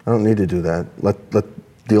 I don't need to do that. Let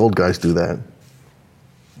the old guys do that.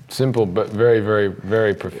 Simple, but very, very,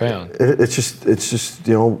 very profound. It's just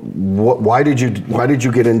you know, why did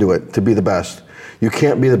you get into it to be the best? You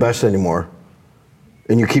can't be the best anymore,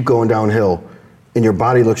 and you keep going downhill, and your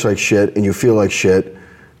body looks like shit, and you feel like shit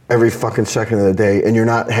every fucking second of the day, and you're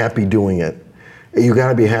not happy doing it. You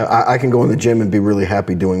gotta be happy. I can go in the gym and be really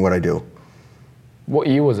happy doing what I do. What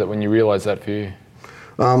year was it when you realized that for you?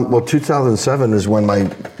 Well, 2007 is when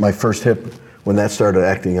my first hip, when that started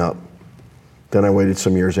acting up. Then I waited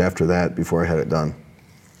some years after that before I had it done.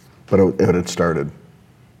 But it had started.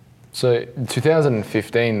 So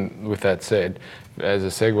 2015, with that said, as a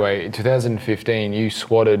segue, in 2015 you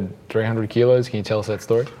squatted 300 kilos. Can you tell us that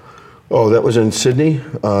story? Oh, that was in Sydney.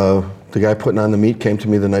 The guy putting on the meet came to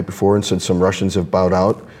me the night before and said some Russians have bowed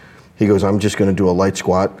out. He goes, I'm just gonna do a light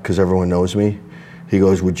squat because everyone knows me. He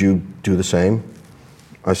goes, would you do the same?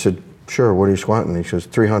 I said, sure, what are you squatting? He says,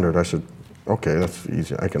 300. I said, okay, that's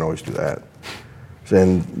easy, I can always do that.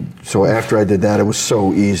 And so after I did that, it was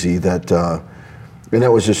so easy that, and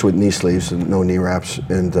that was just with knee sleeves and no knee wraps.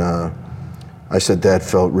 And I said, that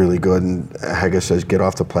felt really good. And Haggis says, get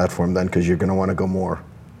off the platform then because you're gonna wanna go more.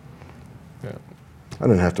 Yeah. I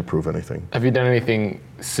didn't have to prove anything. Have you done anything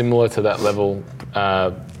similar to that level,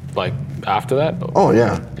 like after that? Oh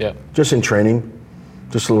yeah. Yeah. Just in training,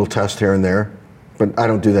 just a little test here and there. But I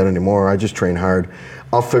don't do that anymore. I just train hard.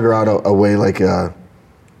 I'll figure out a way like,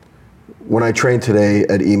 when I train today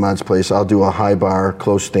at Iman's place, I'll do a high bar,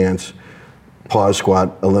 close stance, pause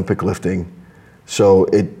squat, Olympic lifting. So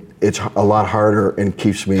it's a lot harder and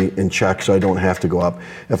keeps me in check so I don't have to go up.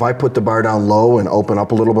 If I put the bar down low and open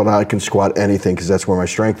up a little bit, I can squat anything because that's where my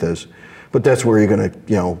strength is. But that's where you're gonna,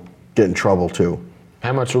 you know, get in trouble too.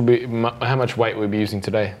 How much weight will we be using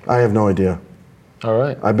today? I have no idea. All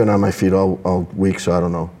right. I've been on my feet all week, so I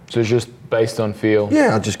don't know. So it's just based on feel?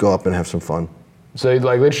 Yeah, I'll just go up and have some fun. So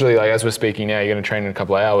like literally, like as we're speaking now, you're going to train in a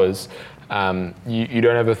couple of hours. You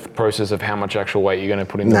don't have a process of how much actual weight you're going to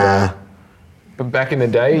put in the bar? But back in the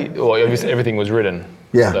day, well, obviously everything was written.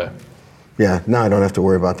 Yeah. So. Yeah, now I don't have to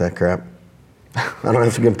worry about that crap. I don't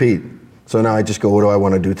have to compete. So now I just go, what do I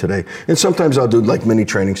want to do today? And sometimes I'll do like mini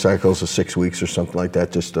training cycles of 6 weeks or something like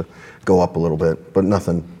that just to go up a little bit, but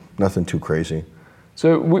nothing too crazy.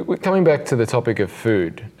 So we're coming back to the topic of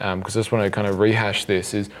food, because I just want to kind of rehash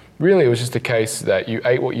this, is really it was just a case that you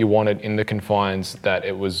ate what you wanted in the confines, that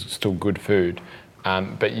it was still good food,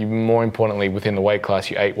 but you, more importantly, within the weight class,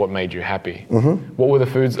 you ate what made you happy. Mm-hmm. What were the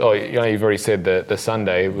foods? Oh, you know, you've already said the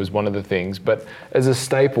sundae was one of the things, but as a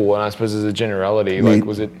staple, and I suppose as a generality, meat. like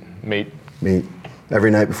was it meat? Meat. Every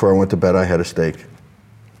night before I went to bed, I had a steak.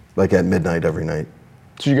 Like at midnight every night.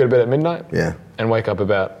 So you go to bed at midnight? Yeah. And wake up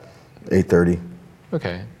about? 8:30.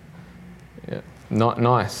 Okay. Yeah.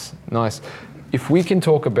 Nice. If we can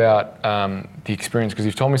talk about the experience, because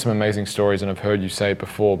you've told me some amazing stories and I've heard you say it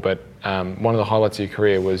before, but one of the highlights of your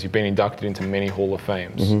career was you've been inducted into many Hall of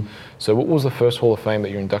Fames. Mm-hmm. So what was the first Hall of Fame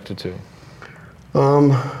that you're inducted to?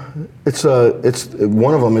 It's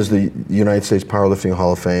one of them is the United States Powerlifting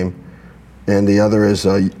Hall of Fame, and the other is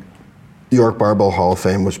York Barbell Hall of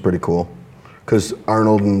Fame. Was pretty cool, because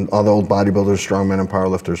Arnold and all the old bodybuilders, strongmen, and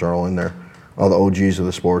powerlifters are all in there. All the OGs of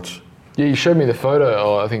the sports. Yeah, you showed me the photo,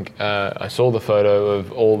 or I think I saw the photo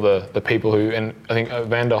of all the people who, and I think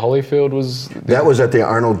Evander Holyfield was... That was at the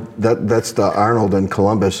Arnold, that's the Arnold in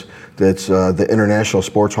Columbus. That's the International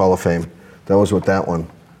Sports Hall of Fame. That was with that one.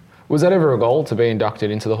 Was that ever a goal, to be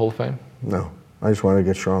inducted into the Hall of Fame? No, I just wanted to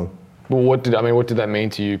get strong. Well, what did that mean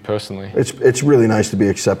to you personally? It's really nice to be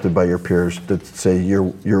accepted by your peers that say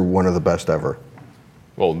you're one of the best ever.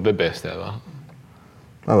 Well, the best ever.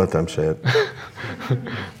 I'll let them say it.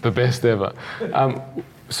 The best ever.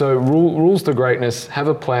 So rules to greatness: have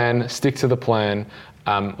a plan, stick to the plan,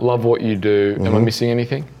 love what you do. Mm-hmm. Am I missing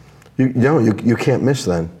anything? You can't miss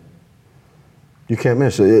then. You can't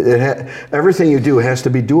miss. Everything you do has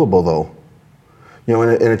to be doable though. You know,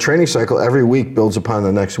 in a training cycle, every week builds upon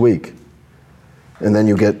the next week. And then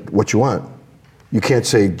you get what you want. You can't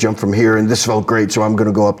say, jump from here and this felt great, so I'm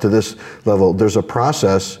gonna go up to this level. There's a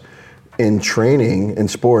process in training in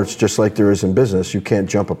sports, just like there is in business. You can't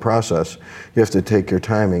jump a process. You have to take your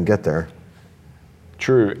time and get there.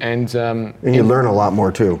 True, and you learn a lot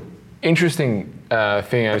more too. Interesting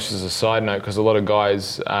thing, just as a side note, because a lot of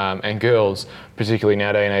guys and girls, particularly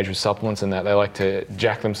nowadays and age with supplements and that, they like to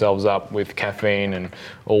jack themselves up with caffeine and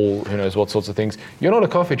all who knows what sorts of things. You're not a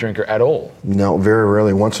coffee drinker at all. No, very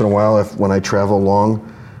rarely. Once in a while, when I travel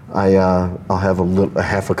long, I'll have a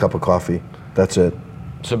half a cup of coffee. That's it.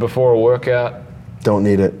 So before a workout, Don't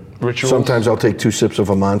need it. Rituals? Sometimes I'll take 2 sips of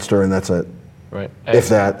a Monster and that's it. right? If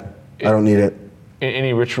that. I don't need it.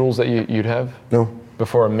 Any rituals that you'd have? No.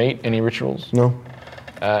 Before a meet, any rituals? No.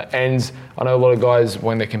 And I know a lot of guys,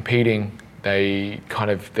 when they're competing, they kind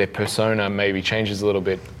of, their persona maybe changes a little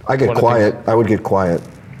bit. I get One of the quiet. things- I would get quiet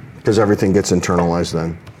because everything gets internalized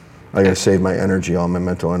then. I gotta save my energy, all my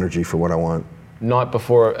mental energy for what I want. Night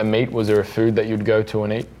before a meet, was there a food that you'd go to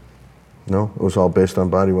and eat? No, it was all based on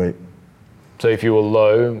body weight. So if you were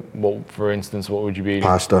low, well, for instance, what would you be eating?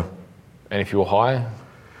 Pasta. And if you were high?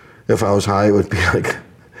 If I was high, it would be like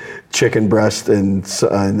chicken breast and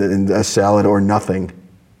a salad or nothing.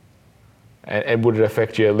 And would it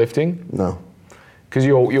affect your lifting? No. Because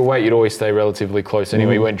your weight, you'd always stay relatively close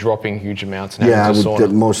anyway. You weren't dropping huge amounts. And Yeah, having to the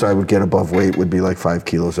sauna. most I would get above weight would be like 5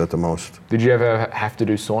 kilos at the most. Did you ever have to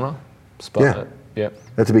do sauna? Yeah. Yep.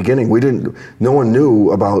 At the beginning, no one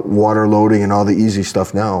knew about water loading and all the easy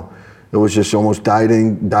stuff now. It was just almost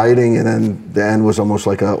dieting, and then the end was almost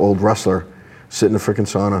like an old wrestler, sitting in a freaking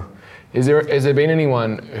sauna. Has there been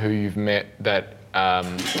anyone who you've met that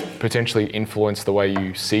potentially influenced the way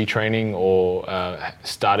you see training or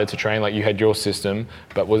started to train? Like you had your system,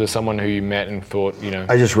 but was there someone who you met and thought,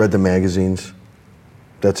 I just read the magazines.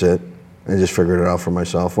 That's it. I just figured it out for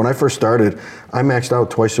myself. When I first started, I maxed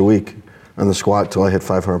out twice a week on the squat till I hit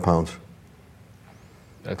 500 pounds.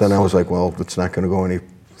 Then I was like, well, it's not going to go any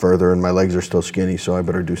further, and my legs are still skinny, so I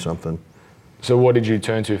better do something. So what did you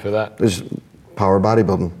turn to for that? There's power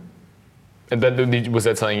bodybuilding. And was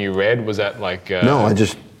that something you read? Was that like... No, I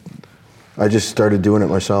just started doing it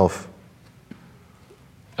myself.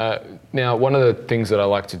 Now, one of the things that I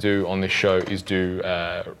like to do on this show is do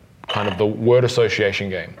kind of the word association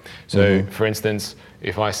game. So, for instance,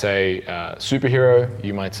 if I say superhero,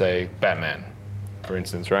 you might say Batman, for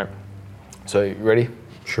instance, right? So, you ready?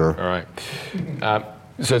 Sure. All right.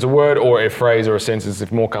 So it's a word or a phrase or a sentence.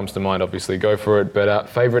 If more comes to mind, obviously, go for it. But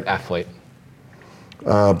favorite athlete?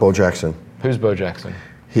 Bo Jackson. Who's Bo Jackson?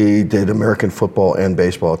 He did American football and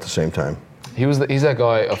baseball at the same time. He's that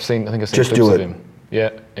guy I think I've seen Just clips do of it. him. Yeah,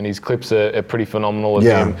 and his clips are pretty phenomenal of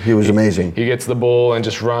Yeah, him. he was amazing. He gets the ball and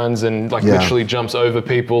just runs and Yeah. literally jumps over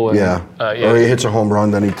people. And, Yeah. yeah. Or he hits a home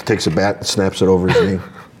run, then he takes a bat and snaps it over his knee.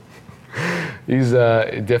 He's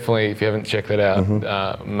definitely, if you haven't checked that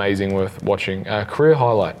out, amazing, worth watching. Career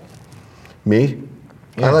highlight. Me?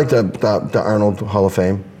 Yeah. I like the Arnold Hall of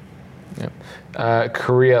Fame. Yeah.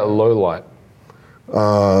 Career low light.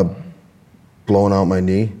 Blowing out my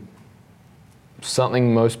knee.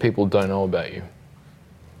 Something most people don't know about you.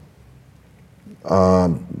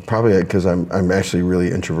 Probably because I'm actually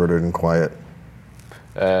really introverted and quiet.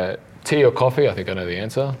 Tea or coffee? I think I know the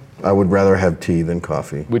answer. I would rather have tea than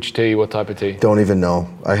coffee. Which tea? What type of tea? Don't even know.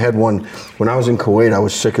 I had one when I was in Kuwait. I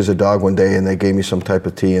was sick as a dog one day, and they gave me some type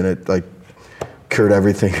of tea, and it like cured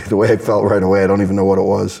everything the way I felt right away. I don't even know what it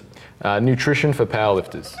was. Nutrition for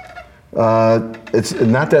powerlifters. It's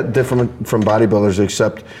not that different from bodybuilders,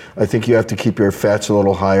 except I think you have to keep your fats a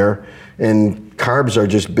little higher, and carbs are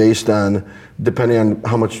just based on depending on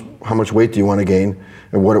how much weight do you want to gain,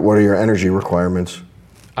 and what are your energy requirements.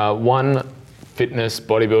 One fitness,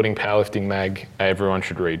 bodybuilding, powerlifting mag everyone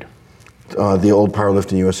should read. The old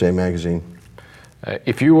Powerlifting USA magazine.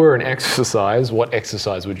 If you were an exercise, what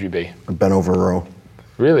exercise would you be? A bent over row.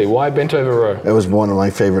 Really? Why bent over row? It was one of my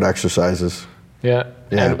favorite exercises. Yeah.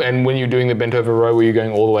 Yeah. And when you're doing the bent over row, were you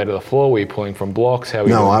going all the way to the floor? Were you pulling from blocks? How were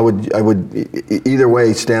you No, doing? I would either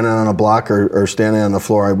way, standing on a block or standing on the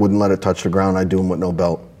floor, I wouldn't let it touch the ground. I'd do them with no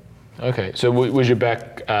belt. Okay. So was your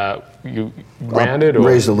back you rounded or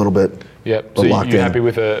Raised a little bit. Yep. but So locked you're in. happy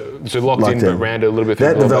with locked in but rounded a little bit. through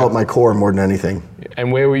That the lower developed back? my core more than anything.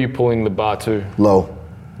 And where were you pulling the bar to? Low.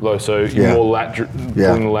 Low. So you're Yeah. more pulling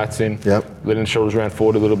Yeah. the lats in. Yep. Letting the shoulders round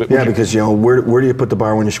forward a little bit. Yeah, Would you- because where do you put the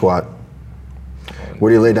bar when you squat? Where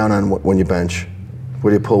do you lay down on when you bench? Where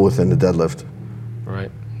do you pull within the deadlift? Right.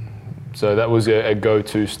 So that was a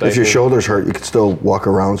go-to staple. If your shoulders hurt, you can still walk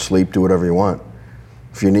around, sleep, do whatever you want.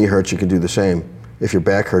 If your knee hurts, you can do the same. If your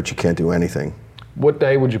back hurts, you can't do anything. What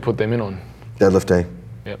day would you put them in on? Deadlift day.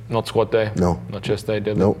 Yep. Not squat day? No. Not chest day,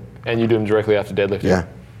 deadlift? Nope. And you do them directly after deadlift? Yeah.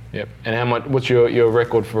 Yep. And how much? What's your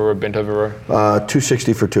record for a bent over row?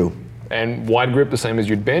 260 for 2. And wide grip, the same as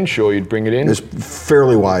you'd bench, or you'd bring it in? It's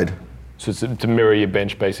fairly wide. So it's to mirror your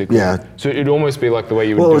bench, basically. Yeah. So it'd almost be like the way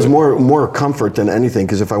you would Well, do it was it. more comfort than anything,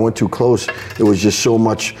 because if I went too close, it was just so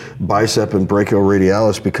much bicep and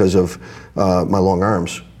brachioradialis because of my long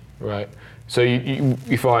arms. Right. So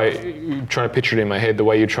if I try to picture it in my head, the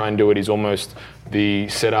way you try and do it is almost the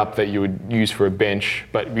setup that you would use for a bench,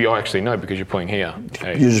 but you actually know because you're pulling here.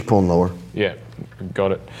 Hey. You're just pulling lower. Yeah,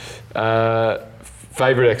 got it.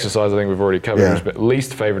 Favorite exercise, I think we've already covered, Yeah. but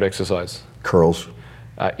least favorite exercise. Curls.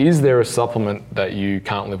 Is there a supplement that you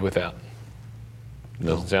can't live without?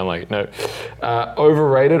 Doesn't sound like it. No.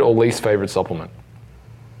 Overrated or least favorite supplement?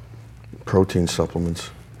 Protein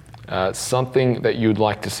supplements. Something that you'd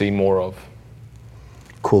like to see more of?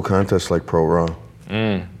 Cool contests like Pro Raw.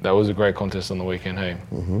 That was a great contest on the weekend, hey?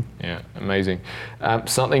 Yeah, amazing.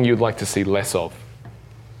 Something you'd like to see less of?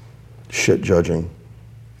 Shit judging.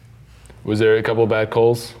 Was there a couple of bad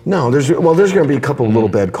calls? No, there's going to be a couple of little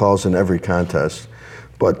bad calls in every contest,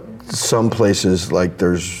 but some places, like,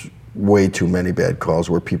 there's way too many bad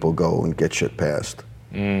calls where people go and get shit passed.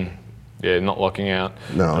 Yeah, not locking out.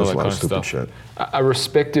 No, all there's that a lot kind of stupid stuff. shit. A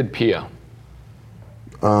respected peer.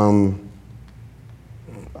 I'm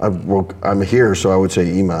here, so I would say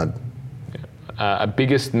Emad. A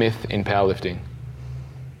biggest myth in powerlifting.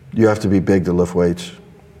 You have to be big to lift weights.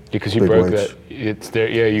 Because you Big broke weights. that. It's there.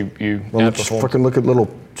 Yeah, you Well, just outperformed. fucking look at little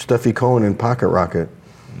Steffi Cohen and Pocket Rocket.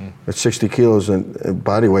 At 60 kilos and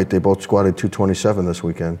body weight, they both squatted 227 this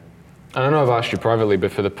weekend. I don't know if I've asked you privately,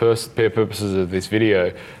 but for the purposes of this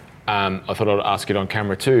video, I thought I'd ask it on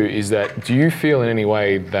camera too, is that do you feel in any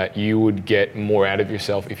way that you would get more out of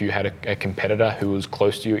yourself if you had a competitor who was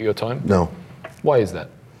close to you at your time? No, Why is that?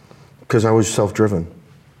 because I was self-driven.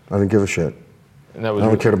 I didn't give a shit. And that was I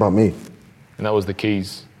don't care about me. And that was the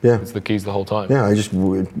keys. Yeah. It's the keys the whole time. Yeah,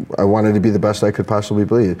 I wanted to be the best I could possibly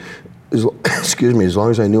be. Excuse me, as long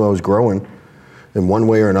as I knew I was growing in one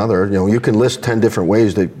way or another. You know, you can list 10 different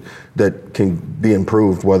ways that can be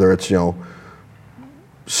improved, whether it's, you know,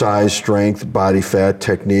 size, strength, body fat,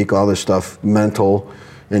 technique, all this stuff, mental,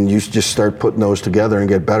 and you just start putting those together and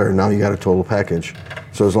get better. Now you got a total package.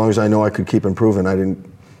 So as long as I know I could keep improving, I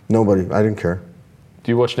didn't care.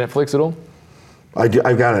 Do you watch Netflix at all? I've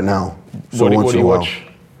got it now. So What once do in you a while.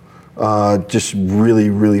 watch? Just really,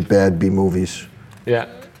 really bad B movies. Yeah.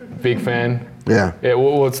 Big fan. Yeah. Yeah.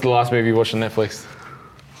 What's the last movie you watched on Netflix?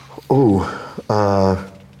 Ooh, I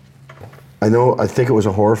think it was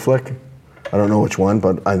a horror flick. I don't know which one,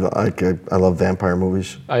 but I love vampire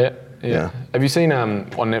movies. Oh yeah. Yeah. Have you seen on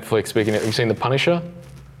Netflix? Speaking of, have you seen The Punisher?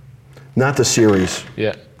 Not the series.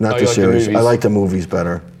 Yeah. Not Oh, the you like series. movies? I like the movies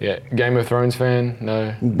better. Yeah. Game of Thrones fan?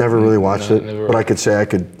 No. Never really watched No, it, never. but I could say I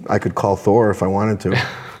could call Thor if I wanted to.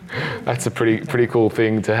 That's a pretty cool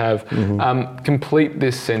thing to have. Complete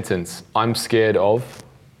this sentence. I'm scared of.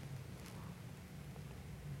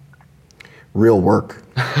 Real work.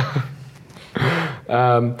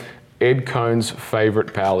 Ed Cohn's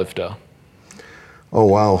favorite powerlifter. Oh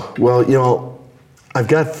wow. Well, you know, I've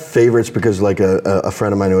got favorites because like a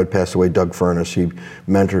friend of mine who had passed away, Doug Furness, he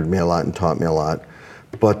mentored me a lot and taught me a lot.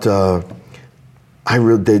 But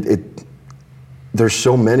there's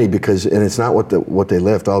so many because, and it's not what they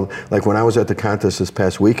lift. Like when I was at the contest this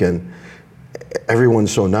past weekend,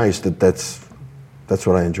 everyone's so nice that's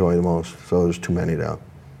what I enjoy the most. So there's too many now,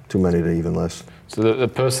 too many to even list. So the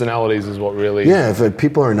personalities is what really. Yeah, if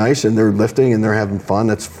people are nice and they're lifting and they're having fun,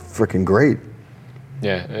 that's freaking great.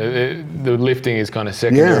 Yeah, the lifting is kind of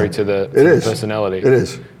secondary to the personality. It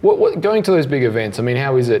is. What going to those big events? I mean,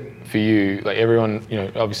 how is it for you? Like everyone, you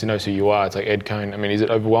know, obviously knows who you are. It's like Ed Cohn. I mean, is it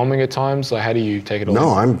overwhelming at times? Like, how do you take it all? No,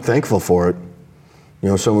 I'm thankful for it.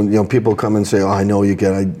 You know, people come and say, "Oh, I know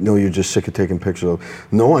you're just sick of taking pictures."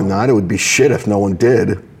 No, I'm not. It would be shit if no one did.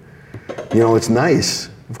 You know, it's nice.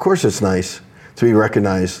 Of course, it's nice to be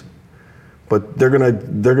recognized. But they're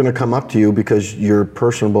gonna come up to you because you're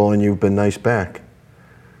personable and you've been nice back.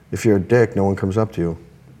 If you're a dick, no one comes up to you.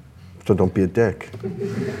 So don't be a dick.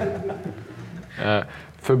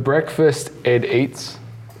 For breakfast, Ed eats.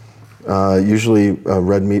 Usually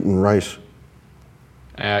red meat and rice.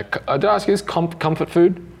 Did I ask you this? Comfort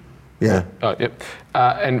food? Yeah. Oh, yep.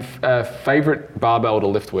 And favorite barbell to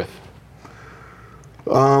lift with?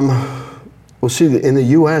 Well, see, in the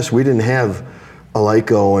U.S., we didn't have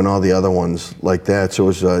Alico and all the other ones like that. So it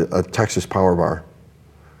was a Texas Power Bar,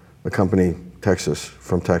 a company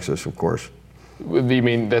from Texas, of course. You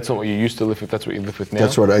mean that's not what you used to lift with? That's what you lift with now?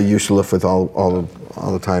 That's what I used to lift with all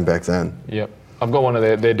the time back then. Yep. I've got one of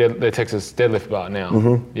their Texas deadlift bar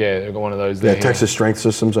now. Yeah, they've got one of those there. Yeah, Texas Strength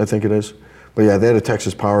Systems, I think it is. But yeah, they had a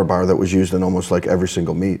Texas Power Bar that was used in almost like every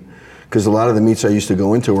single meet. Because a lot of the meets I used to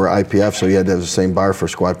go into were IPF, so you had to have the same bar for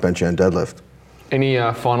squat, bench, and deadlift. Any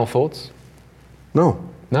final thoughts? No.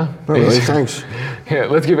 No? No, really, thanks. Yeah,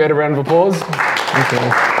 let's give Ed a round of applause.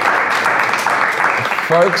 Okay.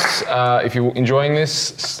 Folks, if you're enjoying this,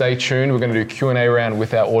 stay tuned. We're going to do a Q&A round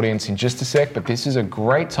with our audience in just a sec, but this is a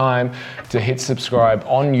great time to hit subscribe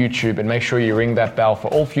on YouTube and make sure you ring that bell for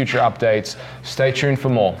all future updates. Stay tuned for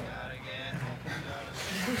more.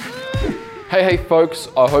 Hey folks,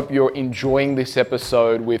 I hope you're enjoying this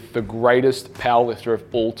episode with the greatest powerlifter of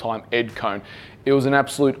all time, Ed Coan. It was an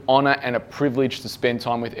absolute honor and a privilege to spend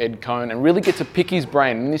time with Ed Coan and really get to pick his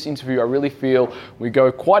brain. In this interview, I really feel we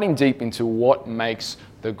go quite in deep into what makes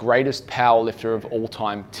the greatest powerlifter of all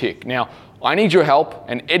time tick. Now, I need your help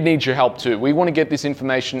and Ed needs your help too. We want to get this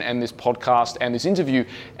information and this podcast and this interview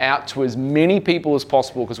out to as many people as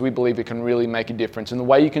possible because we believe it can really make a difference. And the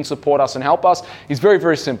way you can support us and help us is very,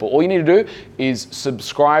 very simple. All you need to do is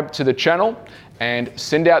subscribe to the channel and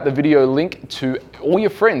send out the video link to all your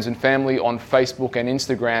friends and family on Facebook and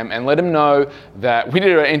Instagram and let them know that we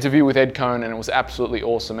did an interview with Ed Coan and it was absolutely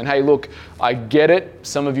awesome. And hey, look, I get it.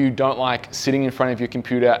 Some of you don't like sitting in front of your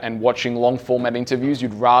computer and watching long format interviews.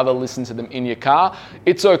 You'd rather listen to them in your car.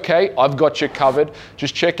 It's okay. I've got you covered.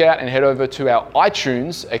 Just check out and head over to our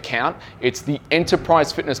iTunes account. It's the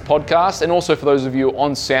Enterprise Fitness Podcast. And also for those of you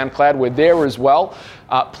on SoundCloud, we're there as well.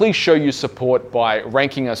 Please show your support by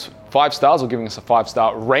ranking us 5 stars or giving us a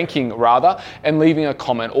 5-star ranking rather, and leaving a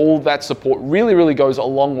comment. All that support really, really goes a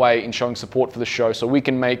long way in showing support for the show so we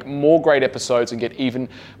can make more great episodes and get even,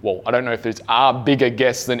 well, I don't know if there's bigger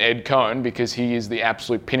guests than Ed Coan because he is the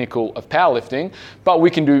absolute pinnacle of powerlifting, but we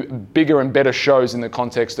can do bigger and better shows in the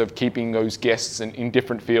context of keeping those guests in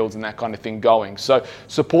different fields and that kind of thing going. So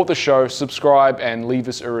support the show, subscribe, and leave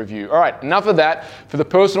us a review. All right, enough of that. For the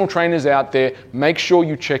personal trainers out there, make sure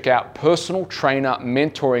you check out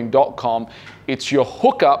personaltrainermentoring.com. It's your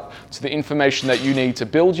hookup to the information that you need to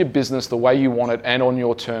build your business the way you want it and on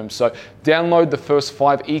your terms. So download the first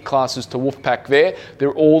 5 e-classes to Wolfpack there.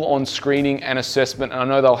 They're all on screening and assessment, and I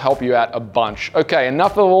know they'll help you out a bunch. Okay,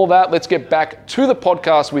 enough of all that. Let's get back to the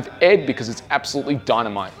podcast with Ed because it's absolutely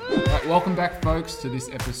dynamite. All right, welcome back, folks, to this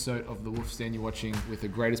episode of The Wolf Stand. You're watching with the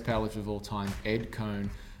greatest powerlifter of all time, Ed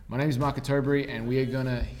Coan. My name is Mark Atobry, and we are going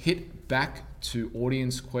to hit back to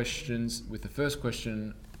audience questions with the first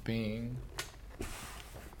question being...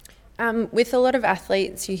 With a lot of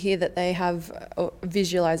athletes, you hear that they have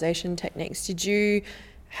visualization techniques. Did you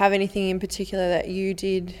have anything in particular that you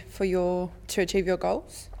did to achieve your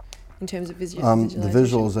goals in terms of visualization? The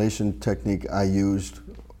visualization technique I used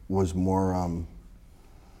was more,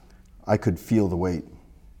 I could feel the weight.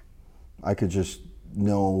 I could just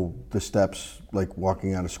know the steps, like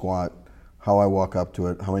walking on a squat, how I walk up to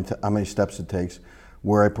it, how many steps it takes,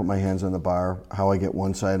 where I put my hands on the bar, how I get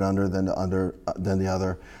one side under, then the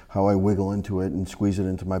other, how I wiggle into it and squeeze it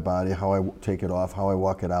into my body, how I take it off, how I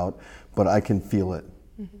walk it out, but I can feel it.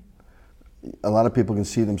 Mm-hmm. A lot of people can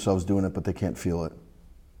see themselves doing it, but they can't feel it.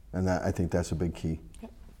 And I think that's a big key.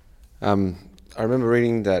 I remember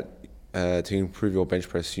reading that to improve your bench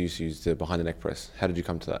press, you used the behind the neck press. How did you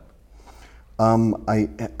come to that?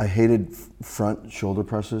 I hated front shoulder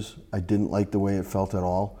presses. I didn't like the way it felt at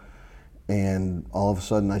all. And all of a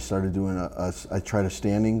sudden I started doing I tried a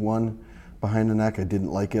standing one behind the neck. I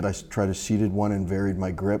didn't like it. I tried a seated one and varied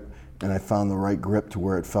my grip, and I found the right grip to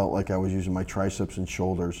where it felt like I was using my triceps and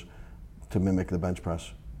shoulders to mimic the bench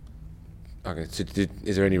press. Okay, so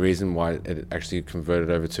is there any reason why it actually converted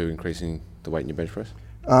over to increasing the weight in your bench press?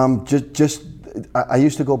 I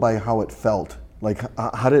used to go by how it felt. Like,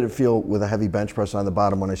 how did it feel with a heavy bench press on the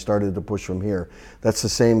bottom when I started to push from here? That's the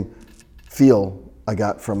same feel I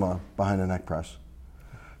got from a behind the neck press.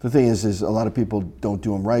 The thing is a lot of people don't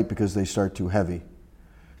do them right because they start too heavy.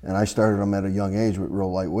 And I started them at a young age with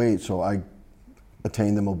real light weight, so I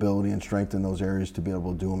attained the mobility and strength in those areas to be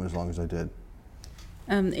able to do them as long as I did.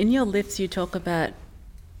 In your lifts, you talk about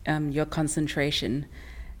your concentration.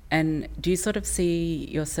 And do you sort of see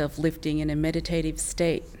yourself lifting in a meditative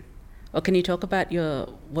state? Or can you talk about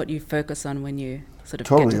what you focus on when you sort of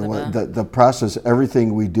get to the bar? The process,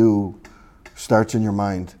 everything we do starts in your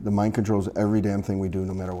mind. The mind controls every damn thing we do,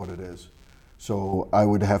 no matter what it is. So I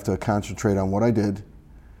would have to concentrate on what I did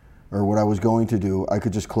or what I was going to do. I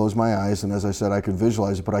could just close my eyes, and as I said, I could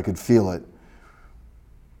visualize it, but I could feel it.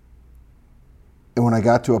 And when I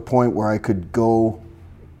got to a point where I could go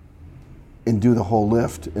and do the whole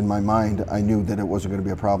lift in my mind, I knew that it wasn't going to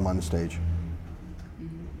be a problem on the stage.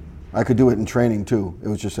 Mm-hmm. I could do it in training too. It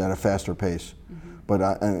was just at a faster pace. Mm-hmm. But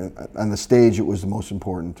on the stage, it was the most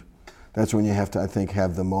important. That's when you have to, I think,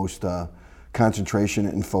 have the most concentration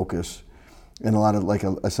and focus. And a lot of, like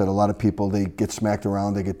I said, a lot of people, they get smacked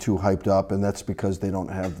around, they get too hyped up, and that's because they don't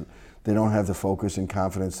have the focus and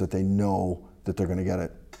confidence that they know that they're going to get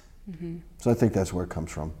it. Mm-hmm. So I think that's where it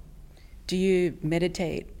comes from. Do you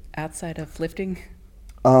meditate outside of lifting?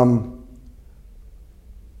 Not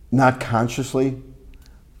consciously,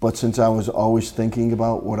 but since I was always thinking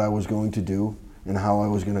about what I was going to do and how I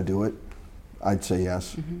was going to do it, I'd say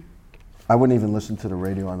yes. Mm-hmm. I wouldn't even listen to the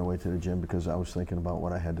radio on the way to the gym because I was thinking about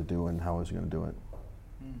what I had to do and how I was going to do it.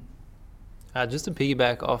 Just to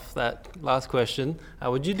piggyback off that last question,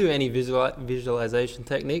 would you do any visualization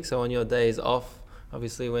techniques? So on your days off,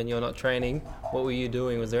 obviously when you're not training, what were you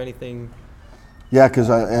doing? Was there anything? Yeah, because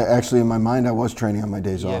I actually in my mind I was training on my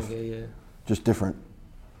days off. Yeah. Just different.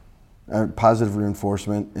 Positive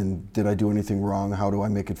reinforcement, and did I do anything wrong? How do I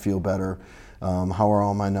make it feel better? How are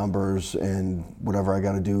all my numbers and whatever I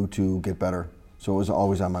got to do to get better? So it was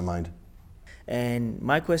always on my mind. And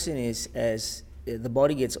my question is, as the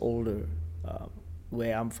body gets older,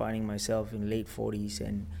 where I'm finding myself in late 40s,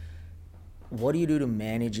 and what do you do to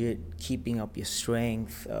manage it, keeping up your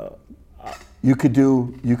strength? You could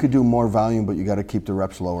do more volume, but you got to keep the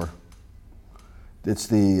reps lower. It's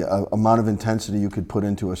the amount of intensity you could put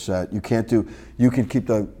into a set. You can keep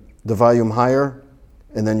the volume higher,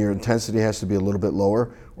 and then your intensity has to be a little bit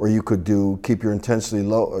lower, or you could keep your intensity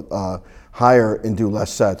higher and do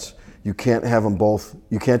less sets. You can't have them both.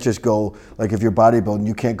 You can't just go, like if you're bodybuilding,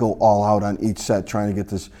 you can't go all out on each set trying to get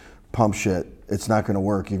this pump shit. It's not going to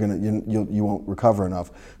work. You won't recover enough.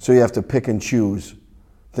 So you have to pick and choose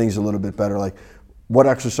things a little bit better. Like what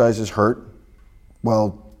exercises hurt?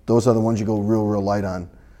 Well, those are the ones you go real light on.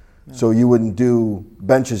 Yeah. So you wouldn't do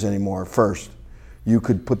benches anymore first. You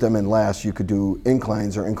could put them in last. You could do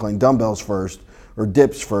inclines or incline dumbbells first, or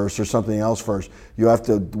dips first, or something else first. You have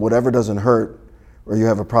to, whatever doesn't hurt or you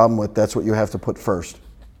have a problem with, that's what you have to put first.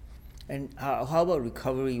 And how about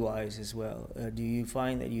recovery-wise as well? Do you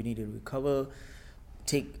find that you need to recover,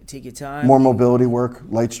 take your time? More mobility work,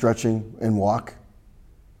 light stretching, and walk.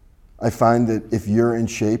 I find that if you're in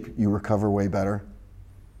shape, you recover way better.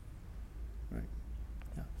 Right.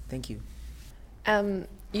 Yeah. Thank you.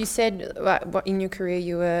 You said in your career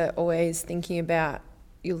you were always thinking about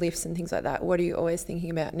your lifts and things like that. What are you always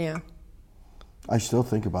thinking about now? I still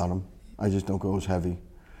think about them. I just don't go as heavy.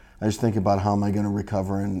 I just think about how am I going to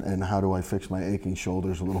recover and how do I fix my aching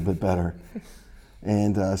shoulders a little bit better.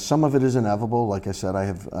 And some of it is inevitable. Like I said, I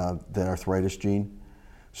have the arthritis gene.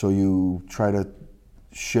 So you try to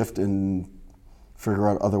shift and figure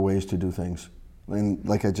out other ways to do things. And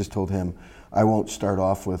like I just told him, I won't start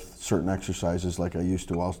off with certain exercises like I used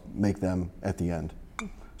to. I'll make them at the end.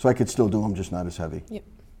 So I could still do them, just not as heavy. Yep.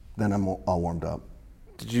 Then I'm all warmed up.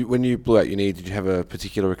 When you blew out your knee, did you have a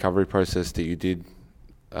particular recovery process that you did,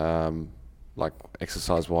 like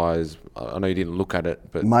exercise-wise? I know you didn't look at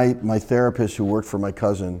it, but my therapist who worked for my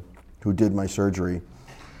cousin, who did my surgery,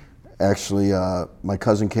 actually, my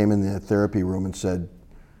cousin came in the therapy room and said,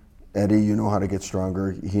 Eddie, you know how to get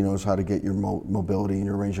stronger. He knows how to get your mobility and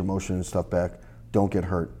your range of motion and stuff back. Don't get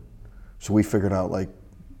hurt. So we figured out like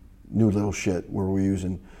new little shit where we're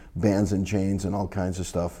using bands and chains and all kinds of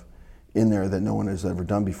stuff in there that no one has ever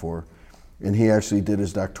done before. And he actually did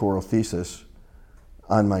his doctoral thesis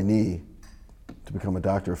on my knee to become a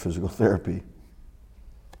doctor of physical therapy.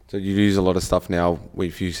 So you use a lot of stuff now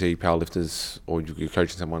if you see powerlifters or you're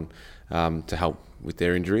coaching someone to help with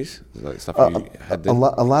their injuries? Like stuff you had then?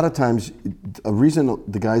 A lot of times, a reason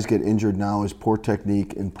the guys get injured now is poor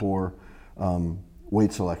technique and poor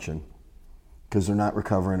weight selection because they're not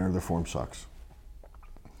recovering or their form sucks.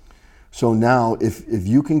 So now, if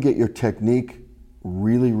you can get your technique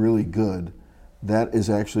really, really good, that is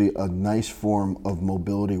actually a nice form of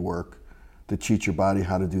mobility work to teach your body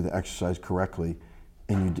how to do the exercise correctly,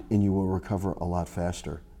 and you will recover a lot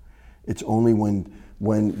faster. It's only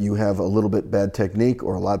when you have a little bit bad technique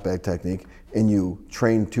or a lot bad technique and you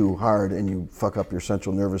train too hard and you fuck up your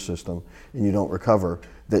central nervous system and you don't recover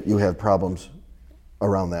that you have problems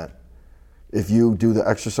around that. If you do the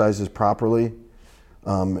exercises properly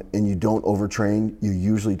and you don't overtrain, you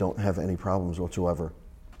usually don't have any problems whatsoever.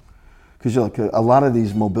 Because a lot of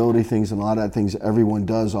these mobility things and a lot of things everyone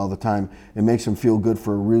does all the time, it makes them feel good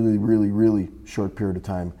for a really, really, really short period of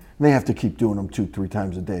time. And they have to keep doing them 2-3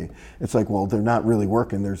 times a day. It's like, well, they're not really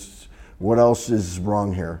working. What else is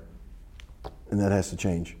wrong here? And that has to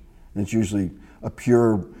change. And it's usually a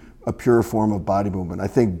pure form of body movement. I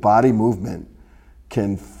think body movement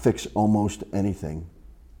can fix almost anything.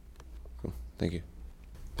 Cool. Thank you.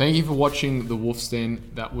 Thank you for watching The Wolf's Den.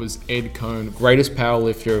 That was Ed Cohn, greatest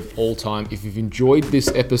powerlifter of all time. If you've enjoyed this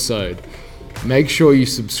episode, make sure you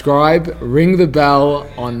subscribe, ring the bell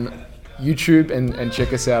on YouTube, and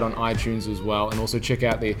check us out on iTunes as well. And also check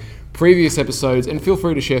out the previous episodes. And feel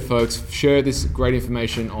free to share, folks. Share this great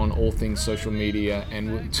information on all things social media. And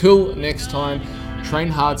until next time, train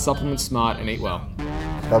hard, supplement smart, and eat well.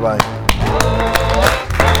 Bye-bye.